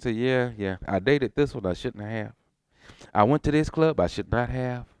receipt and say, yeah, I dated this one I shouldn't have. I went to this club I should not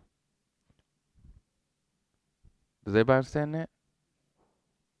have. Does everybody understand that?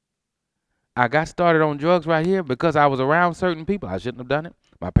 I got started on drugs right here because I was around certain people. I shouldn't have done it.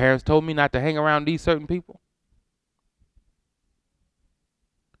 My parents told me not to hang around these certain people.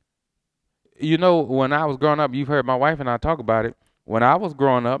 You know, when I was growing up, you've heard my wife and I talk about it. When I was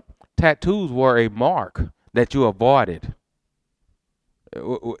growing up, tattoos were a mark that you avoided.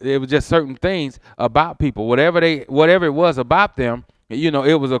 It was just certain things about people. Whatever it was about them, you know,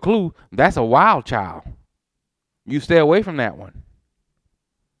 it was a clue. That's a wild child. You stay away from that one.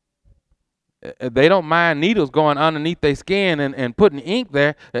 They don't mind needles going underneath their skin and putting ink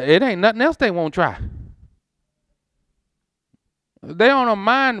there. It ain't nothing else they won't try. They don't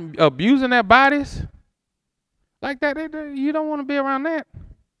mind abusing their bodies like that. You don't want to be around that.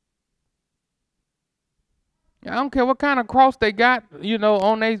 I don't care what kind of cross they got, you know,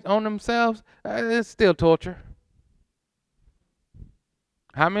 on themselves. It's still torture.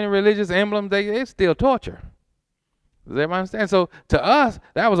 How many religious emblems it's still torture. Does everybody understand? So to us,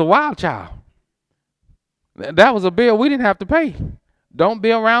 that was a wild child. That was a bill we didn't have to pay. Don't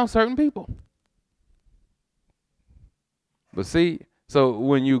be around certain people. But see, so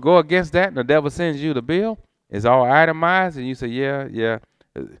when you go against that and the devil sends you the bill, it's all itemized, and you say, yeah.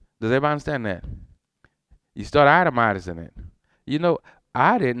 Does everybody understand that? You start itemizing it. You know,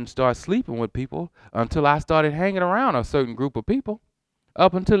 I didn't start sleeping with people until I started hanging around a certain group of people.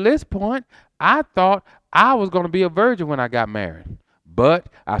 Up until this point, I thought I was going to be a virgin when I got married. But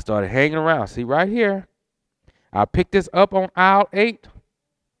I started hanging around. See right here. I picked this up on aisle 8.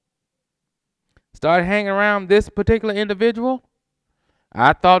 Started hanging around this particular individual.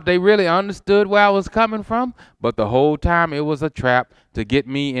 I thought they really understood where I was coming from, but the whole time it was a trap to get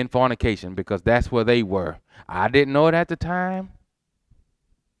me in fornication because that's where they were. I didn't know it at the time.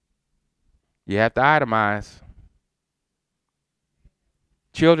 You have to itemize.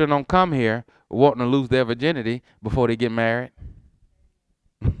 Children don't come here wanting to lose their virginity before they get married.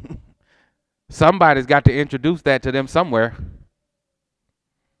 Somebody's got to introduce that to them somewhere.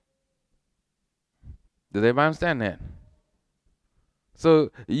 Does everybody understand that?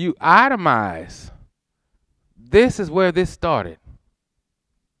 So you itemize. This is where this started.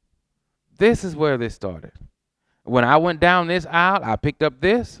 This is where this started. When I went down this aisle, I picked up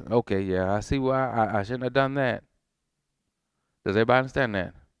this. Okay, yeah, I see why I shouldn't have done that. Does everybody understand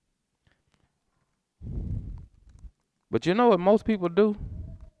that? But you know what most people do?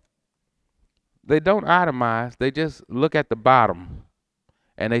 They don't itemize. They just look at the bottom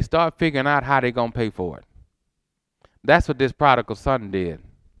and they start figuring out how they're going to pay for it. That's what this prodigal son did.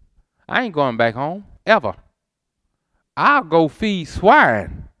 I ain't going back home, ever. I'll go feed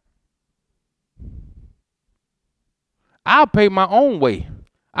swine. I'll pay my own way.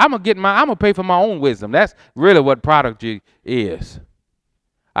 I'm gonna pay for my own wisdom. That's really what prodigy is.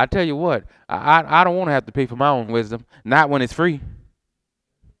 I tell you what, I don't want to have to pay for my own wisdom, not when it's free.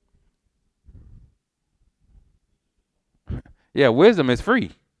 Yeah, wisdom is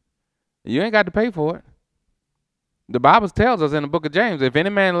free. You ain't got to pay for it. The Bible tells us in the book of James, if any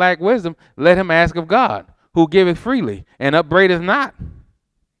man lack wisdom, let him ask of God, who giveth freely and upbraideth not.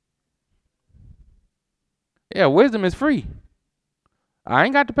 Yeah, wisdom is free. I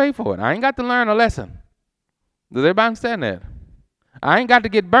ain't got to pay for it. I ain't got to learn a lesson. Does everybody understand that? I ain't got to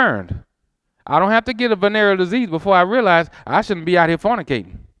get burned. I don't have to get a venereal disease before I realize I shouldn't be out here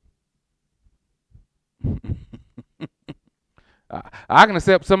fornicating. I can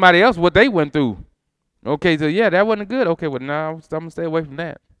accept somebody else what they went through. Okay, so yeah, that wasn't good. Okay, well now I'm going to stay away from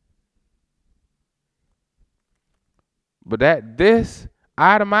that. But this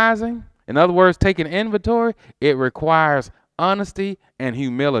itemizing, in other words, taking inventory, it requires honesty and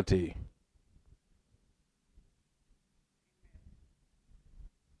humility.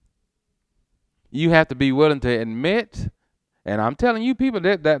 You have to be willing to admit, and I'm telling you people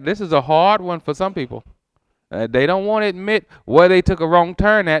that this is a hard one for some people. They don't want to admit where they took a wrong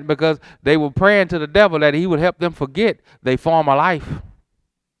turn at because they were praying to the devil that he would help them forget their former life.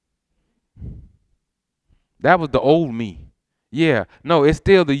 That was the old me. Yeah, no, it's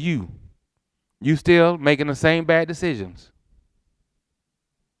still the you. You still making the same bad decisions.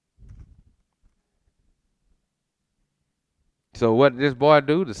 So what did this boy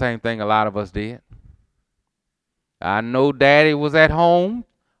do? The same thing a lot of us did. I know daddy was at home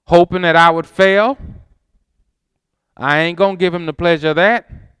hoping that I would fail. I ain't going to give him the pleasure of that.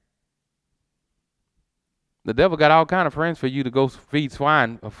 The devil got all kind of friends for you to go feed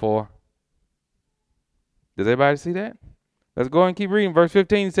swine for. Does everybody see that? Let's go and keep reading. Verse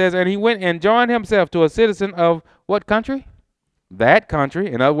 15 says, and he went and joined himself to a citizen of what country? That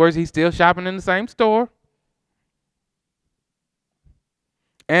country. In other words, he's still shopping in the same store.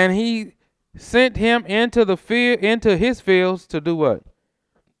 And he sent him into his fields to do what?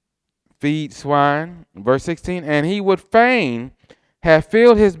 Feed swine. Verse 16, and he would fain have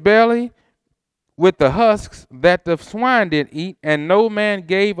filled his belly with the husks that the swine did eat, and no man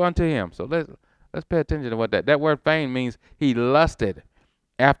gave unto him. So let's pay attention to what that word fain means. He lusted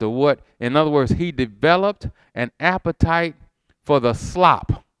after what? In other words, he developed an appetite for the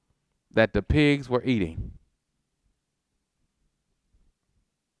slop that the pigs were eating.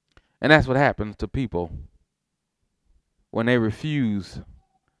 And that's what happens to people when they refuse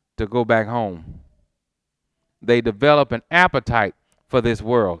to go back home. They develop an appetite for this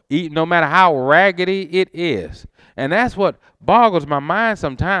world, eat no matter how raggedy it is. And that's what boggles my mind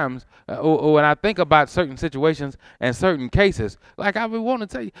sometimes when I think about certain situations and certain cases. Like I would want to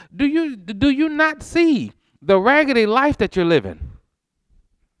tell you, do you not see the raggedy life that you're living?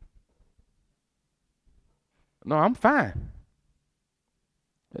 No, I'm fine.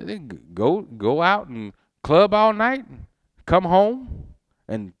 Go out and club all night, come home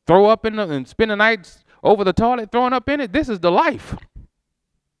and throw up and spend the night over the toilet throwing up in it. This is the life.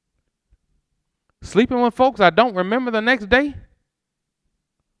 Sleeping with folks I don't remember the next day.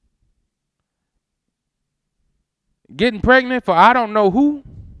 Getting pregnant for I don't know who.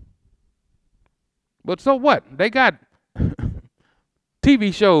 But so what? They got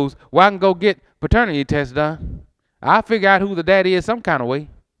TV shows where I can go get paternity tests done. I'll figure out who the daddy is some kind of way.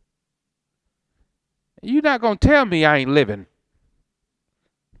 You're not going to tell me I ain't living.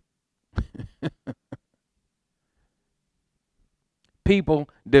 People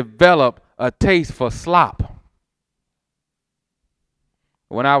develop a taste for slop.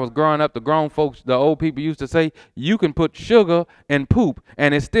 When I was growing up, the grown folks, the old people used to say, you can put sugar in poop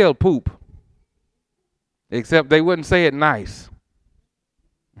and it's still poop. Except they wouldn't say it nice.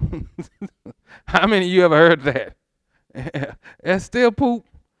 How many of you ever heard that? It's still poop.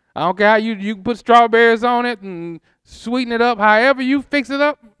 I don't care how you put strawberries on it and sweeten it up, however you fix it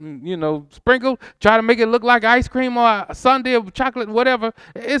up, sprinkle, try to make it look like ice cream or a sundae of chocolate, whatever,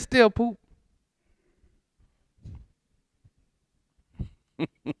 it's still poop.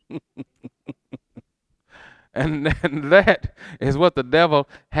 And that is what the devil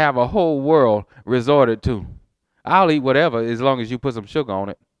have a whole world resorted to. I'll eat whatever as long as you put some sugar on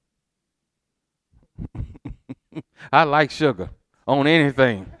it. I like sugar on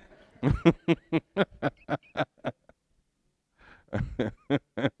anything.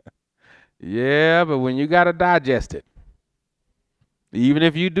 Yeah, but when you got to digest it, even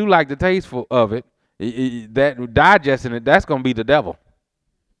if you do like the taste of it, that digesting it, that's going to be the devil.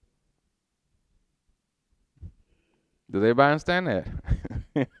 Does everybody understand that?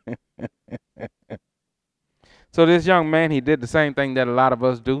 So this young man, he did the same thing that a lot of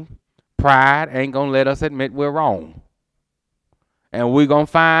us do. Pride ain't going to let us admit we're wrong. And we're going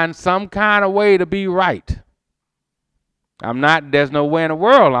to find some kind of way to be right. There's no way in the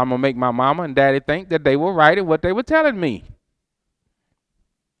world I'm going to make my mama and daddy think that they were right in what they were telling me.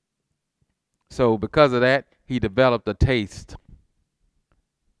 So because of that, he developed a taste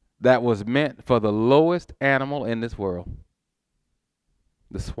that was meant for the lowest animal in this world.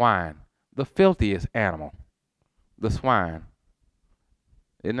 The swine, the filthiest animal, the swine.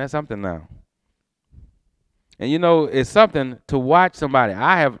 Isn't that something now? And it's something to watch somebody.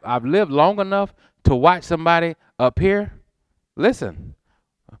 I've lived long enough to watch somebody up here. Listen,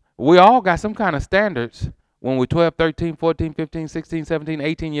 we all got some kind of standards when we're 12, 13, 14, 15, 16, 17,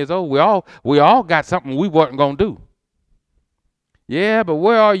 18 years old. We all got something we weren't going to do. Yeah, but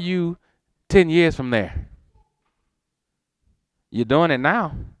where are you 10 years from there? You're doing it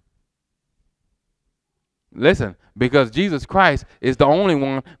now. Listen, because Jesus Christ is the only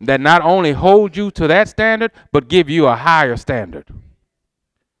one that not only holds you to that standard, but give you a higher standard.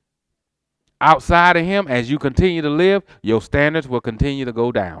 Outside of him, as you continue to live, your standards will continue to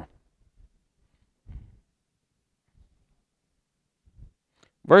go down.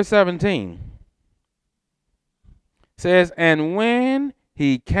 Verse 17 says, and when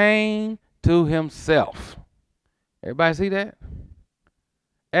he came to himself. Everybody see that?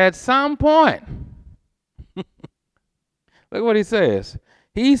 At some point. Look what he says.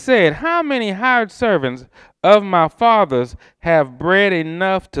 He said, how many hired servants of my father's have bread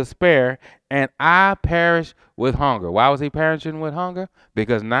enough to spare, and I perish with hunger? Why was he perishing with hunger?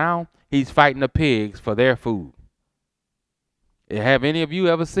 Because now he's fighting the pigs for their food. Have any of you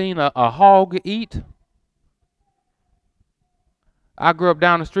ever seen a hog eat? I grew up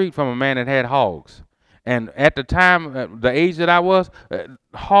down the street from a man that had hogs. And at the time, the age that I was,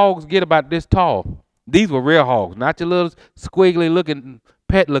 hogs get about this tall. These were real hogs, not your little squiggly looking,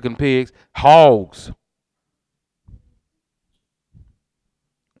 pet looking pigs. Hogs.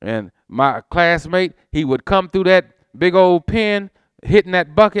 And my classmate, he would come through that big old pen, hitting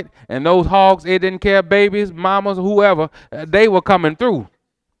that bucket, and those hogs, it didn't care, babies, mamas, whoever, they were coming through.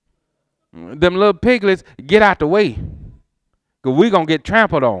 Them little piglets, get out the way, because we're going to get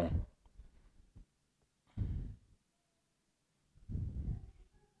trampled on.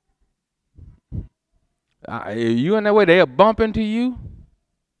 You in that way, they'll bump into you.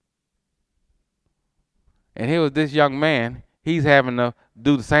 And here was this young man, he's having to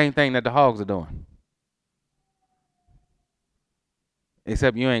do the same thing that the hogs are doing.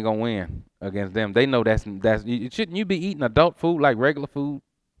 Except you ain't going to win against them. They know that's shouldn't you be eating adult food like regular food?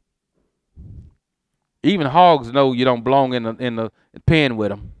 Even hogs know you don't belong in the pen with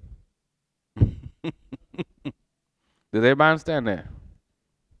them. Does everybody understand that?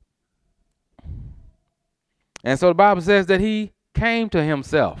 And so the Bible says that he came to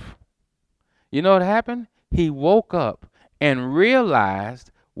himself. You know what happened? He woke up and realized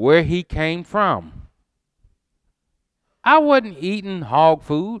where he came from. I wasn't eating hog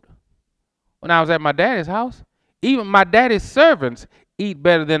food when I was at my daddy's house. Even my daddy's servants eat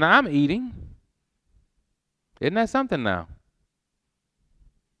better than I'm eating. Isn't that something now?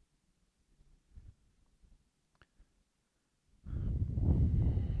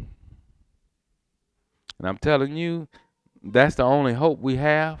 And I'm telling you, that's the only hope we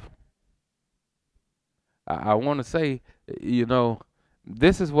have. I want to say, you know,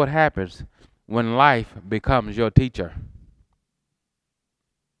 this is what happens when life becomes your teacher.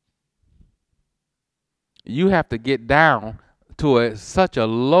 You have to get down to such a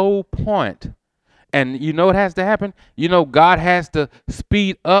low point. And you know what has to happen? You know, God has to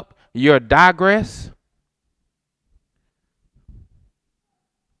speed up your digress.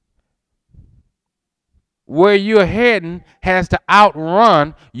 Where you're heading has to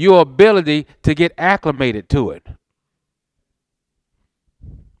outrun your ability to get acclimated to it.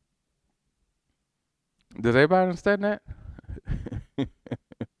 Does everybody understand that?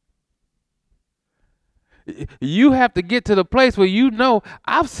 You have to get to the place where you know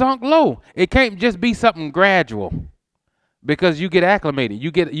I've sunk low. It can't just be something gradual because you get acclimated.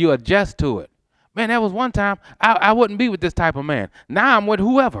 You adjust to it. Man, that was one time I wouldn't be with this type of man. Now I'm with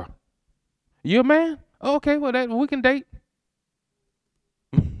whoever. You a man? Okay, well we can date.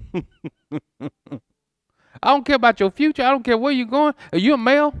 I don't care about your future. I don't care where you're going. Are you a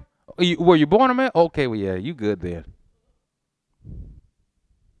male? Were you born a male? Okay, well yeah, you good then.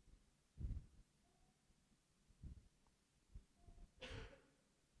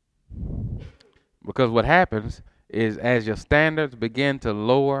 Because what happens is as your standards begin to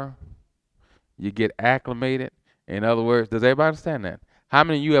lower, you get acclimated. In other words, does everybody understand that? How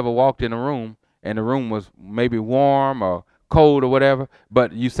many of you ever walked in a room and the room was maybe warm or cold or whatever,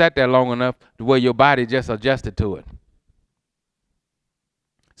 but you sat there long enough to where your body just adjusted to it?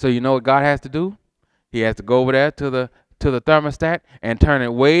 So you know what God has to do? He has to go over there to the thermostat and turn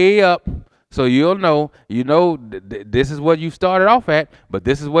it way up so this is what you started off at, but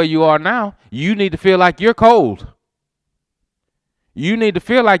this is where you are now. You need to feel like you're cold. You need to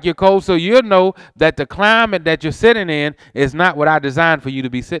feel like you're cold so you'll know that the climate that you're sitting in is not what I designed for you to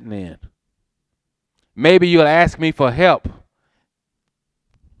be sitting in. Maybe you'll ask me for help.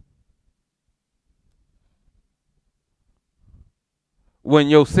 When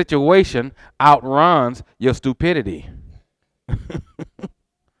your situation outruns your stupidity.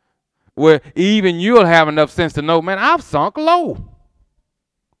 Where even you'll have enough sense to know, man, I've sunk low.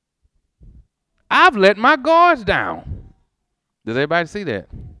 I've let my guards down. Does everybody see that?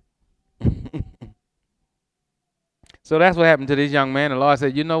 So that's what happened to this young man. The Lord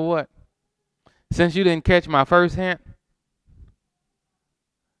said, you know what? Since you didn't catch my first hint,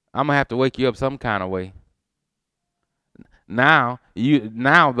 I'm going to have to wake you up some kind of way. Now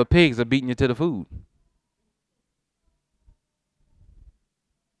the pigs are beating you to the food.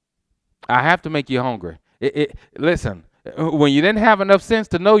 I have to make you hungry. Listen, when you didn't have enough sense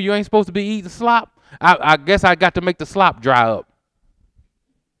to know you ain't supposed to be eating slop, I guess I got to make the slop dry up.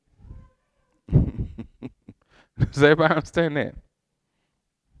 Does everybody understand that?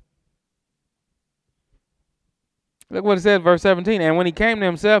 Look what it says, verse 17. And when he came to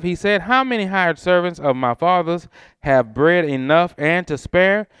himself, he said, how many hired servants of my father's have bread enough and to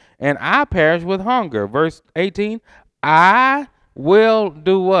spare, and I perish with hunger? Verse 18, I will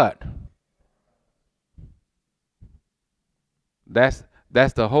do what? That's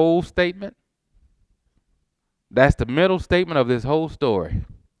the whole statement. That's the middle statement of this whole story.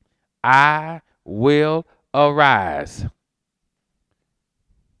 I will arise.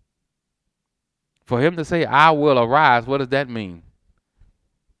 For him to say, I will arise, what does that mean?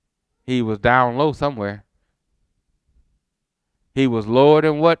 He was down low somewhere. He was lower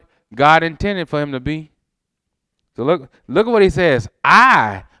than what God intended for him to be. So look at what he says.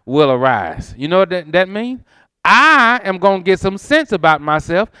 I will arise. You know what that means? I am going to get some sense about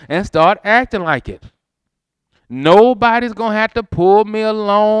myself and start acting like it. Nobody's going to have to pull me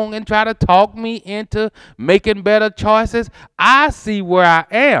along and try to talk me into making better choices. I see where I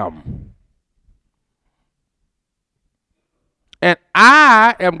am. And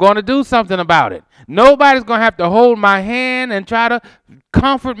I am going to do something about it. Nobody's going to have to hold my hand and try to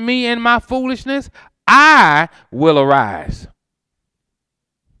comfort me in my foolishness. I will arise.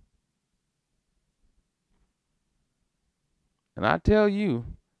 And I tell you,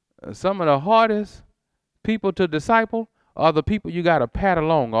 some of the hardest people to disciple are the people you got to pat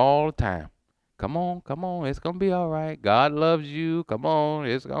along all the time. Come on, it's going to be all right. God loves you. Come on,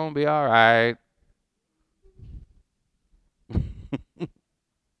 it's going to be all right.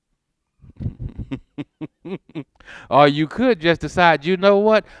 Or you could just decide, you know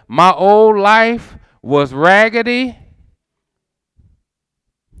what? My old life was raggedy.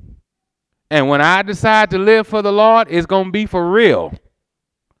 And when I decide to live for the Lord, it's going to be for real.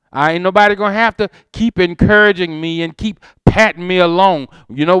 I ain't nobody going to have to keep encouraging me and keep patting me along.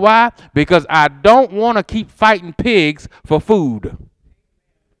 You know why? Because I don't want to keep fighting pigs for food.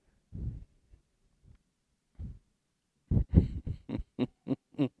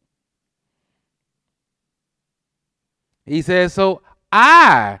 He says, so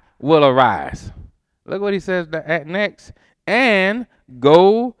I will arise. Look what he says next. And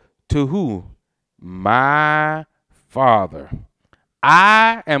go to who? My Father.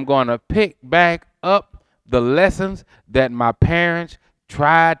 I am going to pick back up the lessons that my parents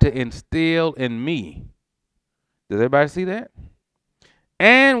tried to instill in me. Does everybody see that?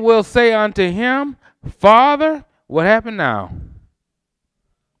 And will say unto him, Father, what happened now?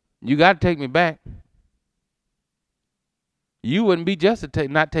 You got to take me back. You wouldn't be just to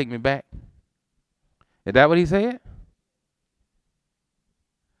not take me back. Is that what he said?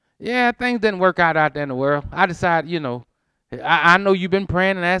 Yeah, things didn't work out there in the world. I decided, I know you've been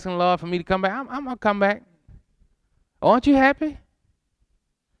praying and asking the Lord for me to come back. I'm going to come back. Aren't you happy?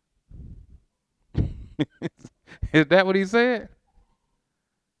 Is that what he said?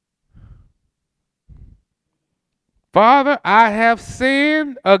 Father, I have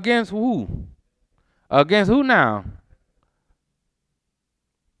sinned against who? Against who now?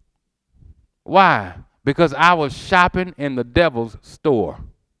 Why? Because I was shopping in the devil's store.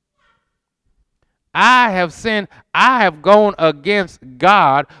 I have sinned. I have gone against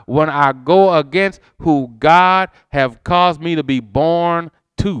God when I go against who God have caused me to be born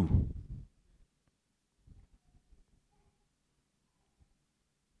to.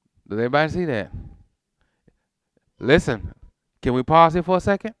 Does everybody see that? Listen, can we pause here for a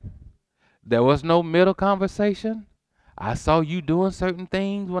second? There was no middle conversation. I saw you doing certain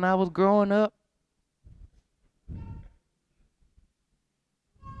things when I was growing up.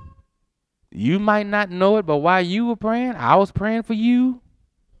 You might not know it, but while you were praying, I was praying for you.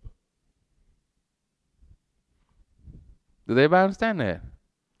 Does everybody understand that?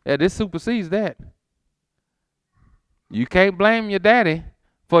 Yeah, this supersedes that. You can't blame your daddy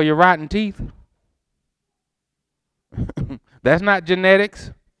for your rotten teeth. That's not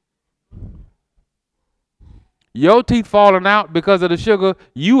genetics. Your teeth falling out because of the sugar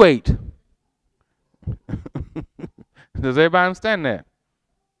you ate. Does everybody understand that?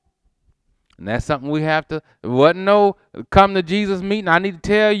 And that's something we have to, it wasn't no come to Jesus meeting. I need to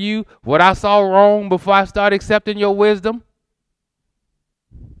tell you what I saw wrong before I start accepting your wisdom.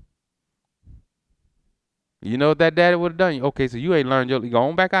 You know what that daddy would have done? Okay, so you ain't learned your, go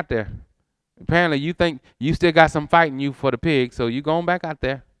on back out there. Apparently you think you still got some fighting you for the pig, so you going back out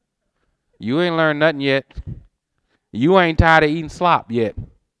there. You ain't learned nothing yet. You ain't tired of eating slop yet.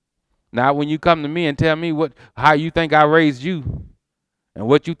 Now when you come to me and tell me how you think I raised you and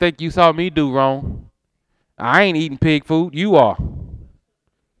what you think you saw me do wrong, I ain't eating pig food. You are.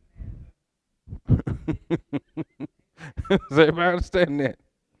 Does everybody understand that?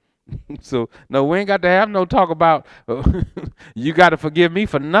 So, no, we ain't got to have no talk about you got to forgive me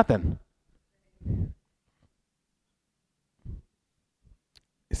for nothing.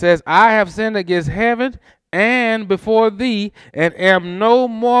 It says, I have sinned against heaven and before thee, and am no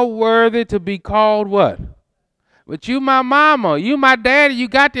more worthy to be called what? But you my mama, you my daddy, you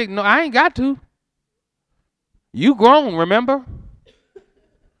got to. No, I ain't got to. You grown, remember?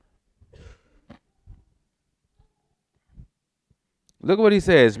 Look what he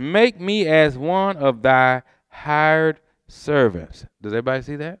says. Make me as one of thy hired servants. Does everybody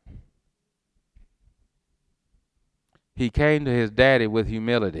see that? He came to his daddy with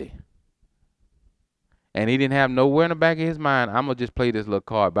humility. And he didn't have nowhere in the back of his mind, I'm going to just play this little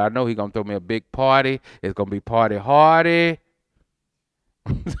card. But I know he's going to throw me a big party. It's going to be party hardy.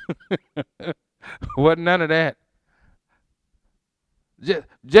 Wasn't none of that.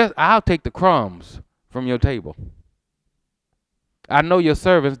 Just I'll take the crumbs from your table. I know your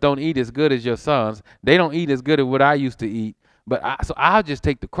servants don't eat as good as your sons. They don't eat as good as what I used to eat. But so I'll just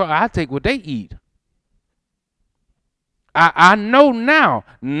take the crumbs. I'll take what they eat. I know now.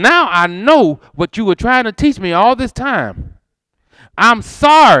 Now I know what you were trying to teach me all this time. I'm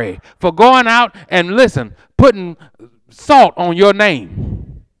sorry for going out and putting salt on your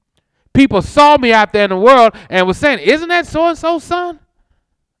name. People saw me out there in the world and was saying, isn't that so-and-so's son?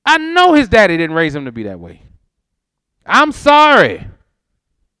 I know his daddy didn't raise him to be that way. I'm sorry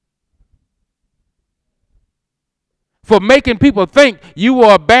for making people think you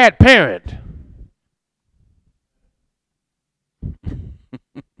were a bad parent.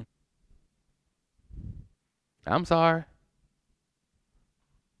 I'm sorry.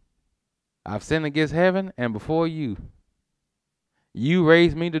 I've sinned against heaven and before you. You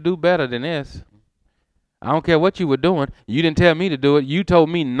raised me to do better than this. I don't care what you were doing. You didn't tell me to do it. You told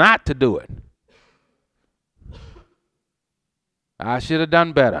me not to do it. I should have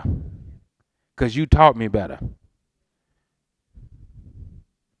done better because you taught me better.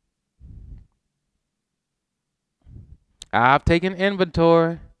 I've taken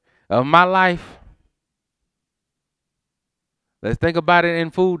inventory of my life. Let's think about it in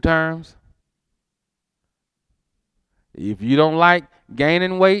food terms. If you don't like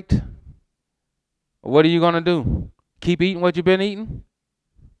gaining weight, what are you going to do? Keep eating what you've been eating?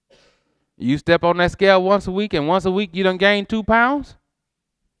 You step on that scale once a week, and once a week you done gain 2 pounds?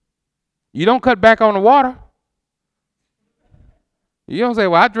 You don't cut back on the water. You don't say,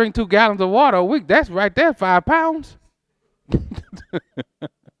 well, I drink 2 gallons of water a week. That's right there, 5 pounds.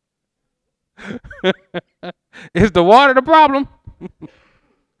 Is the water the problem?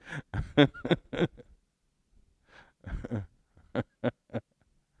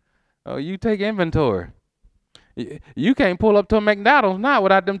 Oh, you take inventory. You can't pull up to a McDonald's now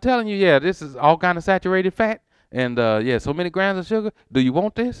without them telling you, yeah, this is all kind of saturated fat, and yeah, so many grams of sugar. Do you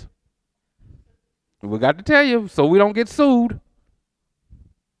want this? We got to tell you so we don't get sued.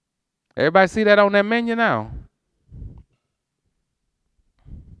 Everybody see that on that menu now?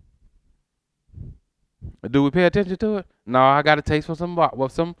 Do we pay attention to it? No, I got a taste for some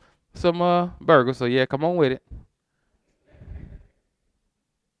burgers. So yeah, come on with it.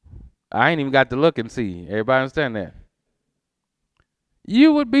 I ain't even got to look and see. Everybody understand that?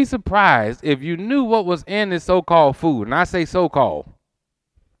 You would be surprised if you knew what was in this so-called food, and I say so-called.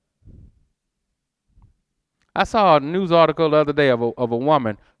 I saw a news article the other day of a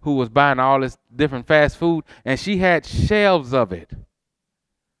woman who was buying all this different fast food, and she had shelves of it.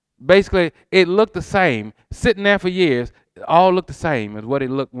 Basically, it looked the same, sitting there for years. It all looked the same as what it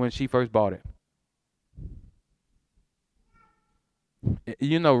looked when she first bought it.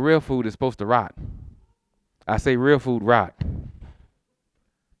 You know, real food is supposed to rot. I say real food rot.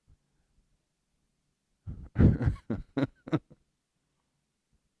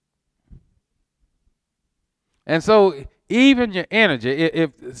 And so, even your energy,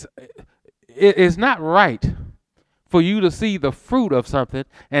 if it's not right for you to see the fruit of something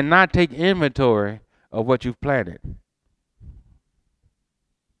and not take inventory of what you've planted.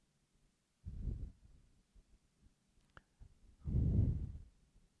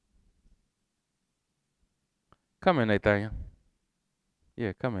 Come in, Nathaniel.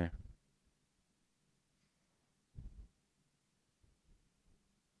 Yeah, come in.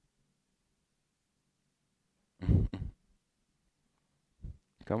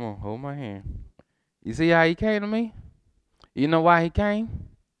 Come on, hold my hand. You see how he came to me? You know why he came?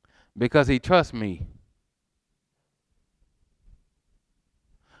 Because he trusts me.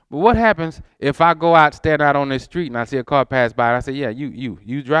 But what happens if I go out, stand out on this street, and I see a car pass by, and I say, yeah,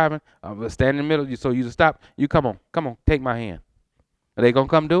 you driving? I'm stand in the middle, so you just stop. You come on, take my hand. Are they going to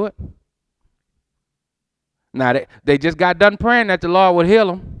come do it? Now, they just got done praying that the Lord would heal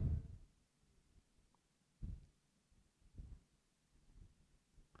them.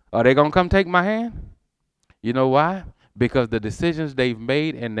 Are they going to come take my hand? You know why? Because the decisions they've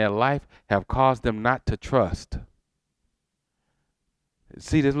made in their life have caused them not to trust.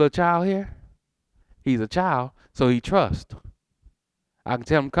 See this little child here? He's a child, so he trusts. I can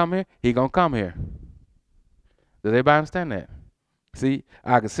tell him come here, he going to come here. Does everybody understand that? See,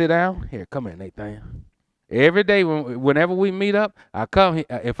 I can sit down. Here, come here, Nathan. Every day, whenever we meet up, I come.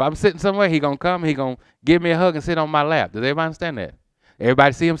 If I'm sitting somewhere, he going to come. He going to give me a hug and sit on my lap. Does everybody understand that?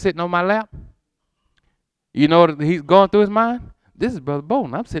 Everybody see him sitting on my lap? You know what he's going through his mind? This is Brother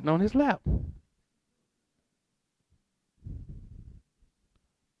Bolton. I'm sitting on his lap.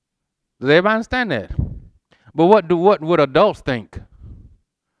 Does everybody understand that? But what would adults think?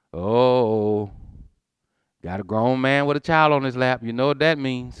 Oh, got a grown man with a child on his lap. You know what that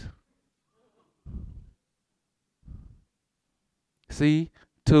means. See,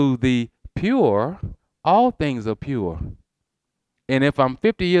 to the pure, all things are pure. And if I'm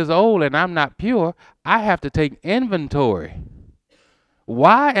 50 years old and I'm not pure, I have to take inventory.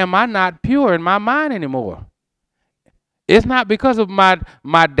 Why am I not pure in my mind anymore? It's not because of my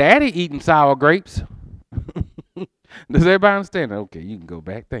daddy eating sour grapes. Does everybody understand? Okay, you can go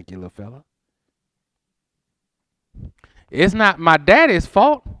back. Thank you, little fella. It's not my daddy's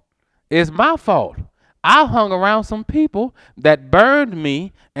fault. It's my fault. I hung around some people that burned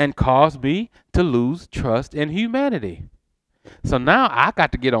me and caused me to lose trust in humanity. So now I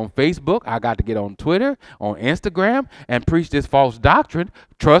got to get on Facebook, I got to get on Twitter, on Instagram, and preach this false doctrine.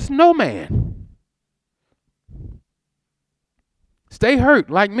 Trust no man. Stay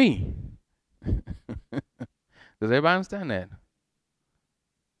hurt like me. Does everybody understand that?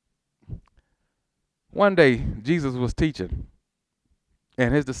 One day, Jesus was teaching,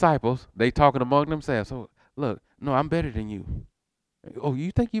 and his disciples, they talking among themselves. So, look, no, I'm better than you. Oh,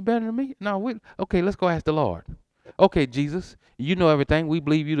 you think you better than me? No, okay, let's go ask the Lord. Okay, Jesus, you know everything. We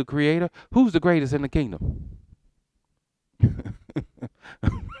believe you the creator. Who's the greatest in the kingdom?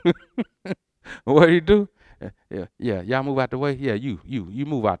 What did he do? Yeah. Y'all move out the way. Yeah, you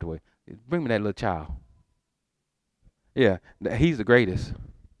move out the way. Bring me that little child. Yeah, he's the greatest.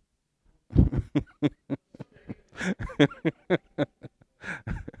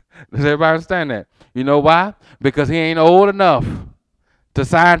 Does everybody understand that? You know why? Because he ain't old enough to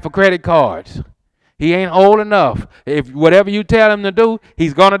sign for credit cards. He ain't old enough. If whatever you tell him to do,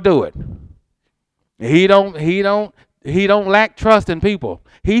 he's gonna do it. He don't lack trust in people.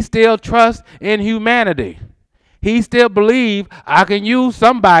 He still trusts in humanity. He still believe I can use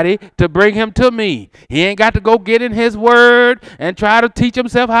somebody to bring him to me. He ain't got to go get in his word and try to teach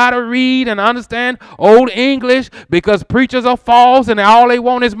himself how to read and understand old English because preachers are false and all they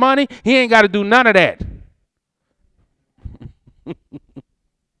want is money. He ain't got to do none of that.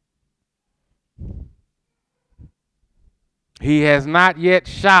 He has not yet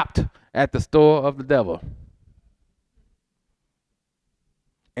shopped at the store of the devil.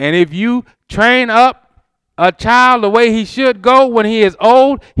 And if you train up a child the way he should go when he is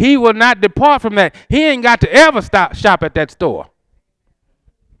old, he will not depart from that. He ain't got to ever shop at that store.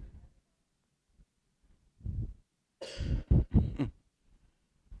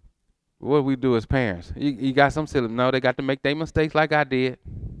 What do we do as parents? You got some silly. No, they got to make their mistakes like I did.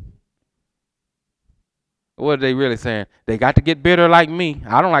 What are they really saying? They got to get bitter like me.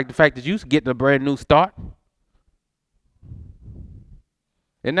 I don't like the fact that you getting a brand new start.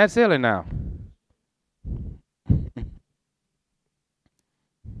 Isn't that silly now?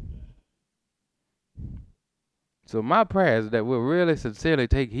 So my prayer is that we'll really sincerely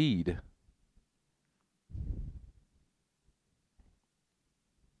take heed.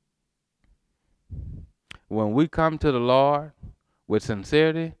 When we come to the Lord with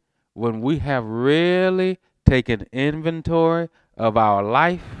sincerity, when we have really taken inventory of our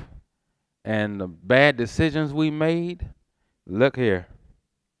life and the bad decisions we made, look here.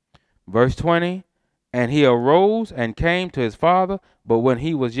 Verse 20, and he arose and came to his father, but when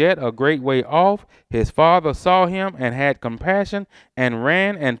he was yet a great way off, his father saw him and had compassion and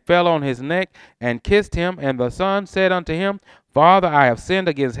ran and fell on his neck and kissed him. And the son said unto him, Father, I have sinned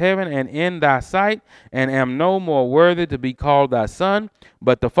against heaven and in thy sight, and am no more worthy to be called thy son.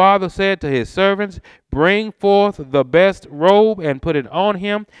 But the father said to his servants, Bring forth the best robe and put it on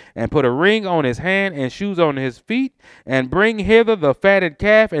him, and put a ring on his hand and shoes on his feet, and bring hither the fatted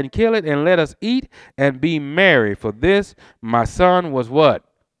calf and kill it, and let us eat and be merry. For this my son was what?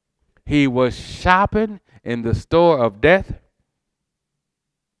 He was shopping in the store of death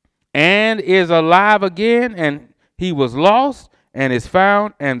and is alive again, and he was lost and is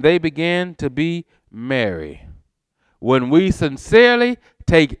found, and they began to be merry. When we sincerely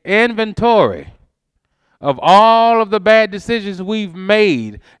take inventory of all of the bad decisions we've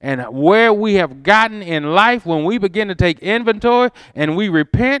made and where we have gotten in life, when we begin to take inventory and we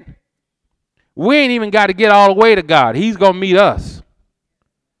repent, we ain't even got to get all the way to God. He's going to meet us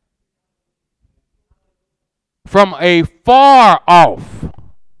from a far off.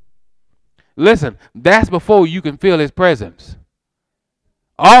 Listen, that's before you can feel his presence.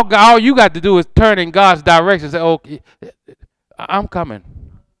 All you got to do is turn in God's direction and say, okay, I'm coming.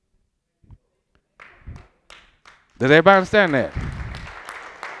 Does everybody understand that?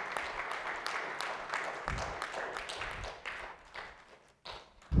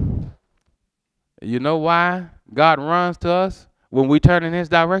 You know why God runs to us when we turn in his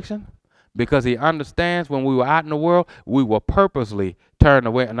direction? Because he understands when we were out in the world, we were purposely turned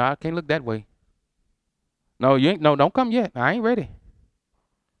away. No, I can't look that way. No, you ain't. No, don't come yet. I ain't ready.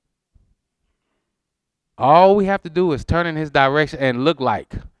 All we have to do is turn in his direction and look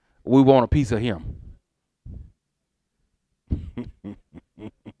like we want a piece of him.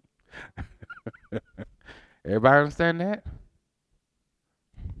 Everybody understand that?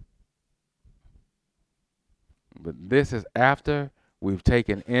 But this is after we've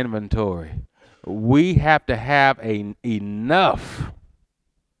taken inventory. We have to have enough.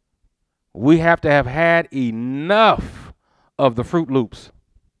 We have to have had enough of the Fruit Loops.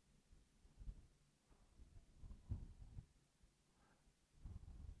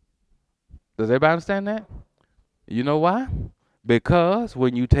 Does everybody understand that? You know why? Because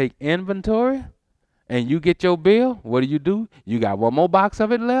when you take inventory and you get your bill, what do? You got one more box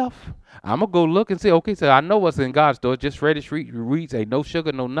of it left. I'm going to go look and see. Okay, so I know what's in God's store. Just ready reads, ain't no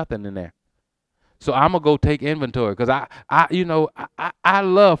sugar, no nothing in there. So I'm going to go take inventory because I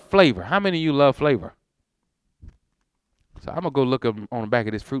love flavor. How many of you love flavor? So I'm going to go look on the back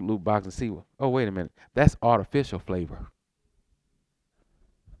of this Fruit Loop box and see. Oh, wait a minute. That's artificial flavor.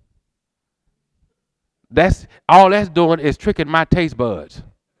 That's all that's doing is tricking my taste buds.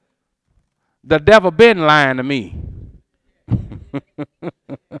 The devil been lying to me.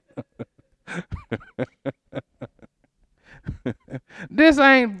 This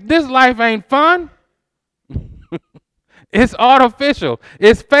life ain't fun. It's artificial.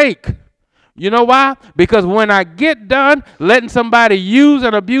 It's fake. You know why? Because when I get done letting somebody use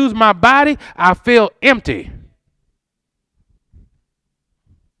and abuse my body, I feel empty.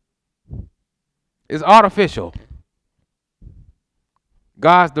 It's artificial.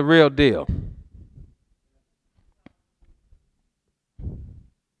 God's the real deal.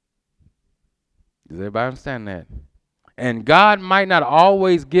 Does everybody understand that? And God might not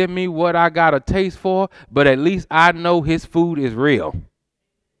always give me what I got a taste for, but at least I know his food is real.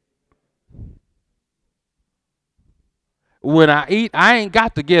 When I eat, I ain't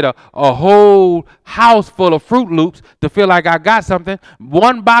got to get a whole house full of Fruit Loops to feel like I got something.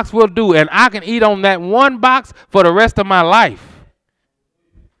 One box will do, and I can eat on that one box for the rest of my life.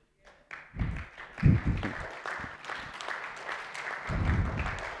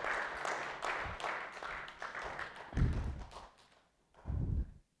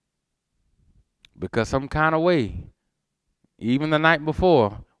 Because some kind of way, even the night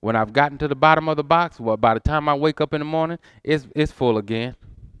before, when I've gotten to the bottom of the box, well, by the time I wake up in the morning, it's full again.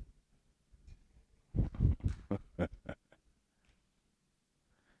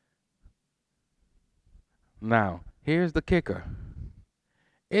 Now, here's the kicker.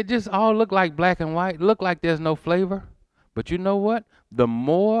 It just all look like black and white, look like there's no flavor. But you know what? The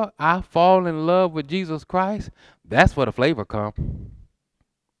more I fall in love with Jesus Christ, that's where the flavor comes.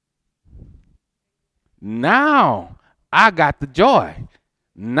 Now I got the joy.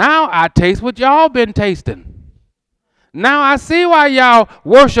 Now I taste what y'all been tasting. Now I see why y'all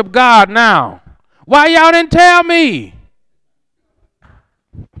worship God now. Why y'all didn't tell me?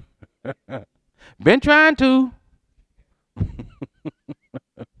 Been trying to.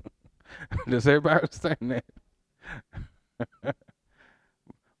 Does everybody understand that?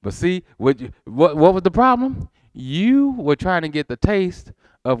 But see, what was the problem? You were trying to get the taste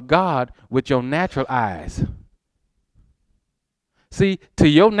of God with your natural eyes. See, to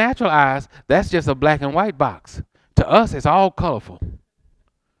your natural eyes, that's just a black and white box. To us, it's all colorful.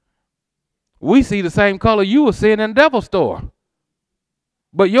 We see the same color you were seeing in the devil's store.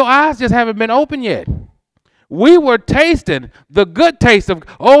 But your eyes just haven't been open yet. We were tasting the good taste of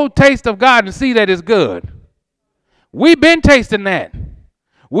taste of God and see that it's good. We've been tasting that.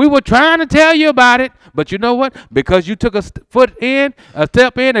 We were trying to tell you about it, but you know what? Because you took a step in,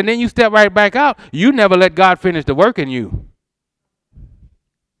 and then you step right back out, you never let God finish the work in you.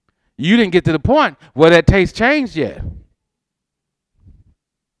 You didn't get to the point where that taste changed yet.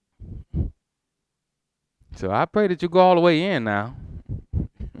 So I pray that you go all the way in now.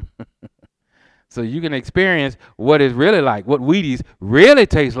 So you can experience what it's really like, what Wheaties really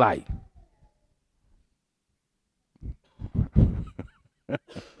taste like.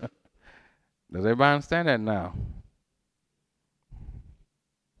 Does everybody understand that now?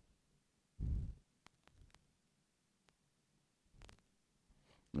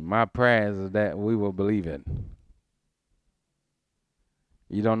 My prayer is that we will believe it.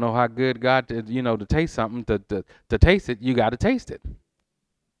 You don't know how good God, to taste something, to taste it, you got to taste it.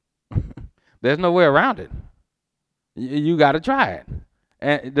 There's no way around it. You got to try it.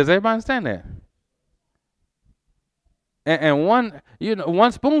 And does everybody understand that? And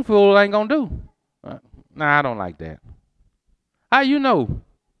one spoonful ain't gonna do. Nah, I don't like that. How you know?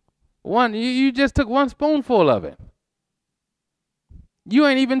 You just took one spoonful of it. You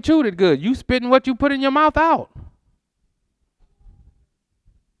ain't even chewed it good. You spitting what you put in your mouth out.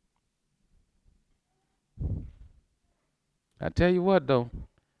 I tell you what though,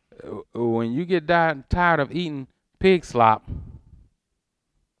 when you get tired of eating pig slop,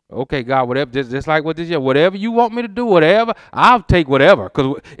 okay, God, whatever, just like what this year, whatever you want me to do, whatever, I'll take whatever,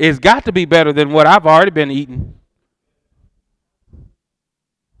 because it's got to be better than what I've already been eating.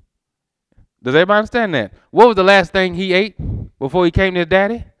 Does everybody understand that? What was the last thing he ate before he came to his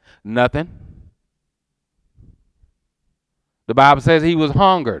daddy? Nothing. The Bible says he was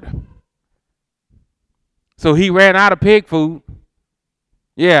hungered. So he ran out of pig food.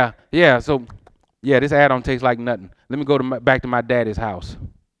 Yeah. So, this add-on tastes like nothing. Let me go back to my daddy's house.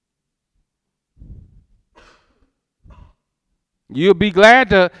 You'll be glad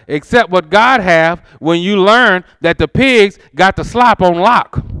to accept what God have when you learn that the pigs got the slop on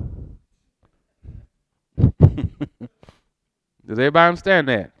lock. Does everybody understand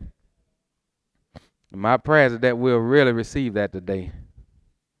that? My prayer is that we'll really receive that today.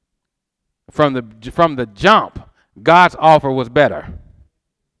 From the jump, God's offer was better.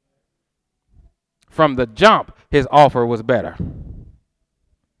 From the jump, his offer was better.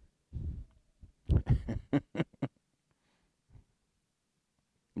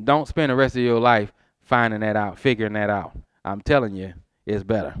 Don't spend the rest of your life finding that out, figuring that out. I'm telling you, is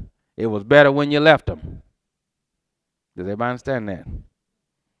better. It was better when you left them. Does everybody understand that?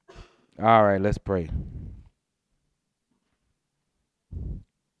 All right, let's pray.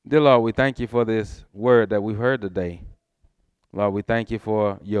 Dear Lord, we thank you for this word that we've heard today. Lord, we thank you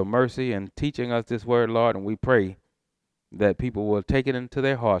for your mercy and teaching us this word, Lord, and we pray that people will take it into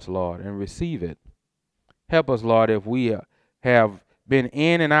their hearts, Lord, and receive it. Help us, Lord, if we have been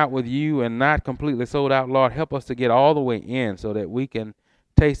in and out with you and not completely sold out, Lord, help us to get all the way in so that we can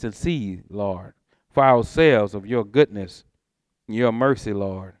taste and see, Lord, for ourselves of your goodness, your mercy,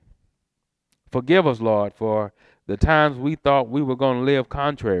 Lord. Forgive us, Lord, for the times we thought we were going to live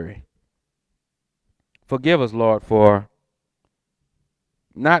contrary. Forgive us, Lord, for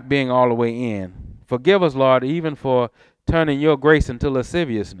not being all the way in. Forgive us, Lord, even for turning your grace into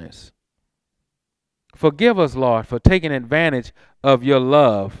lasciviousness. Forgive us, Lord, for taking advantage of your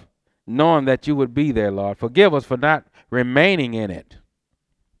love, knowing that you would be there, Lord. Forgive us for not remaining in it.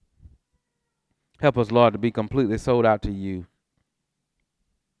 Help us, Lord, to be completely sold out to you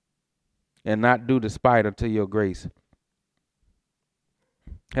and not do despite unto your grace.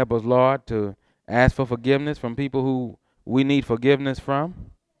 Help us, Lord, to ask for forgiveness from people who we need forgiveness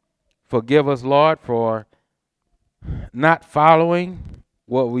from. Forgive us, Lord, for not following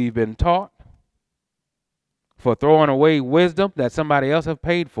what we've been taught, for throwing away wisdom that somebody else have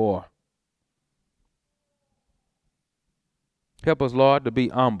paid for. Help us, Lord, to be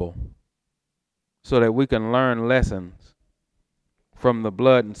humble so that we can learn lessons from the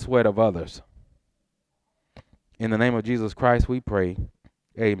blood and sweat of others. In the name of Jesus Christ, we pray.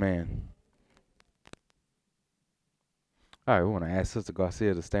 Amen. All right, we want to ask Sister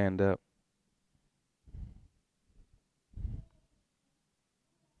Garcia to stand up.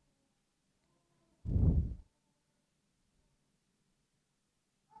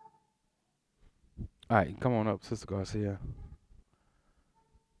 All right, come on up, Sister Garcia.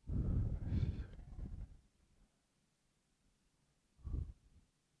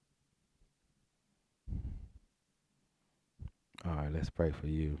 All right, let's pray for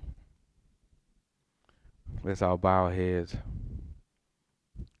you. Let's all bow our heads.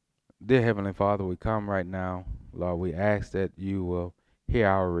 Dear Heavenly Father, we come right now. Lord, we ask that you will hear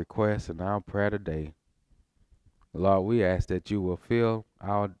our request and our prayer today. Lord, we ask that you will fill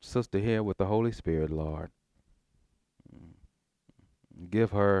our sister here with the Holy Spirit, Lord.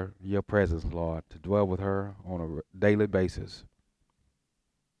 Give her your presence, Lord, to dwell with her on a daily basis.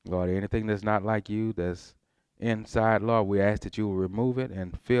 Lord, anything that's not like you that's inside, Lord, we ask that you will remove it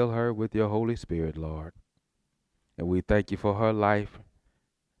and fill her with your Holy Spirit, Lord. And we thank you for her life,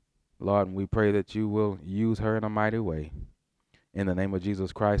 Lord, and we pray that you will use her in a mighty way. In the name of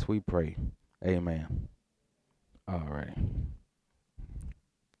Jesus Christ, we pray. Amen. All right.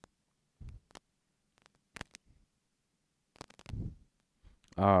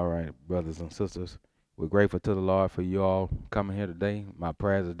 All right, brothers and sisters. We're grateful to the Lord for you all coming here today. My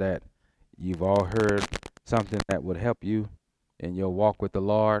prayers is that you've all heard something that would help you in your walk with the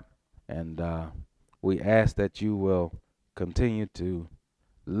Lord. And we ask that you will continue to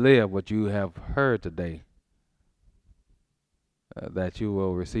live what you have heard today, that you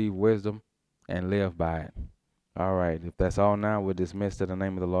will receive wisdom and live by it. All right. If that's all now, we're dismissed in the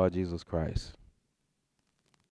name of the Lord Jesus Christ.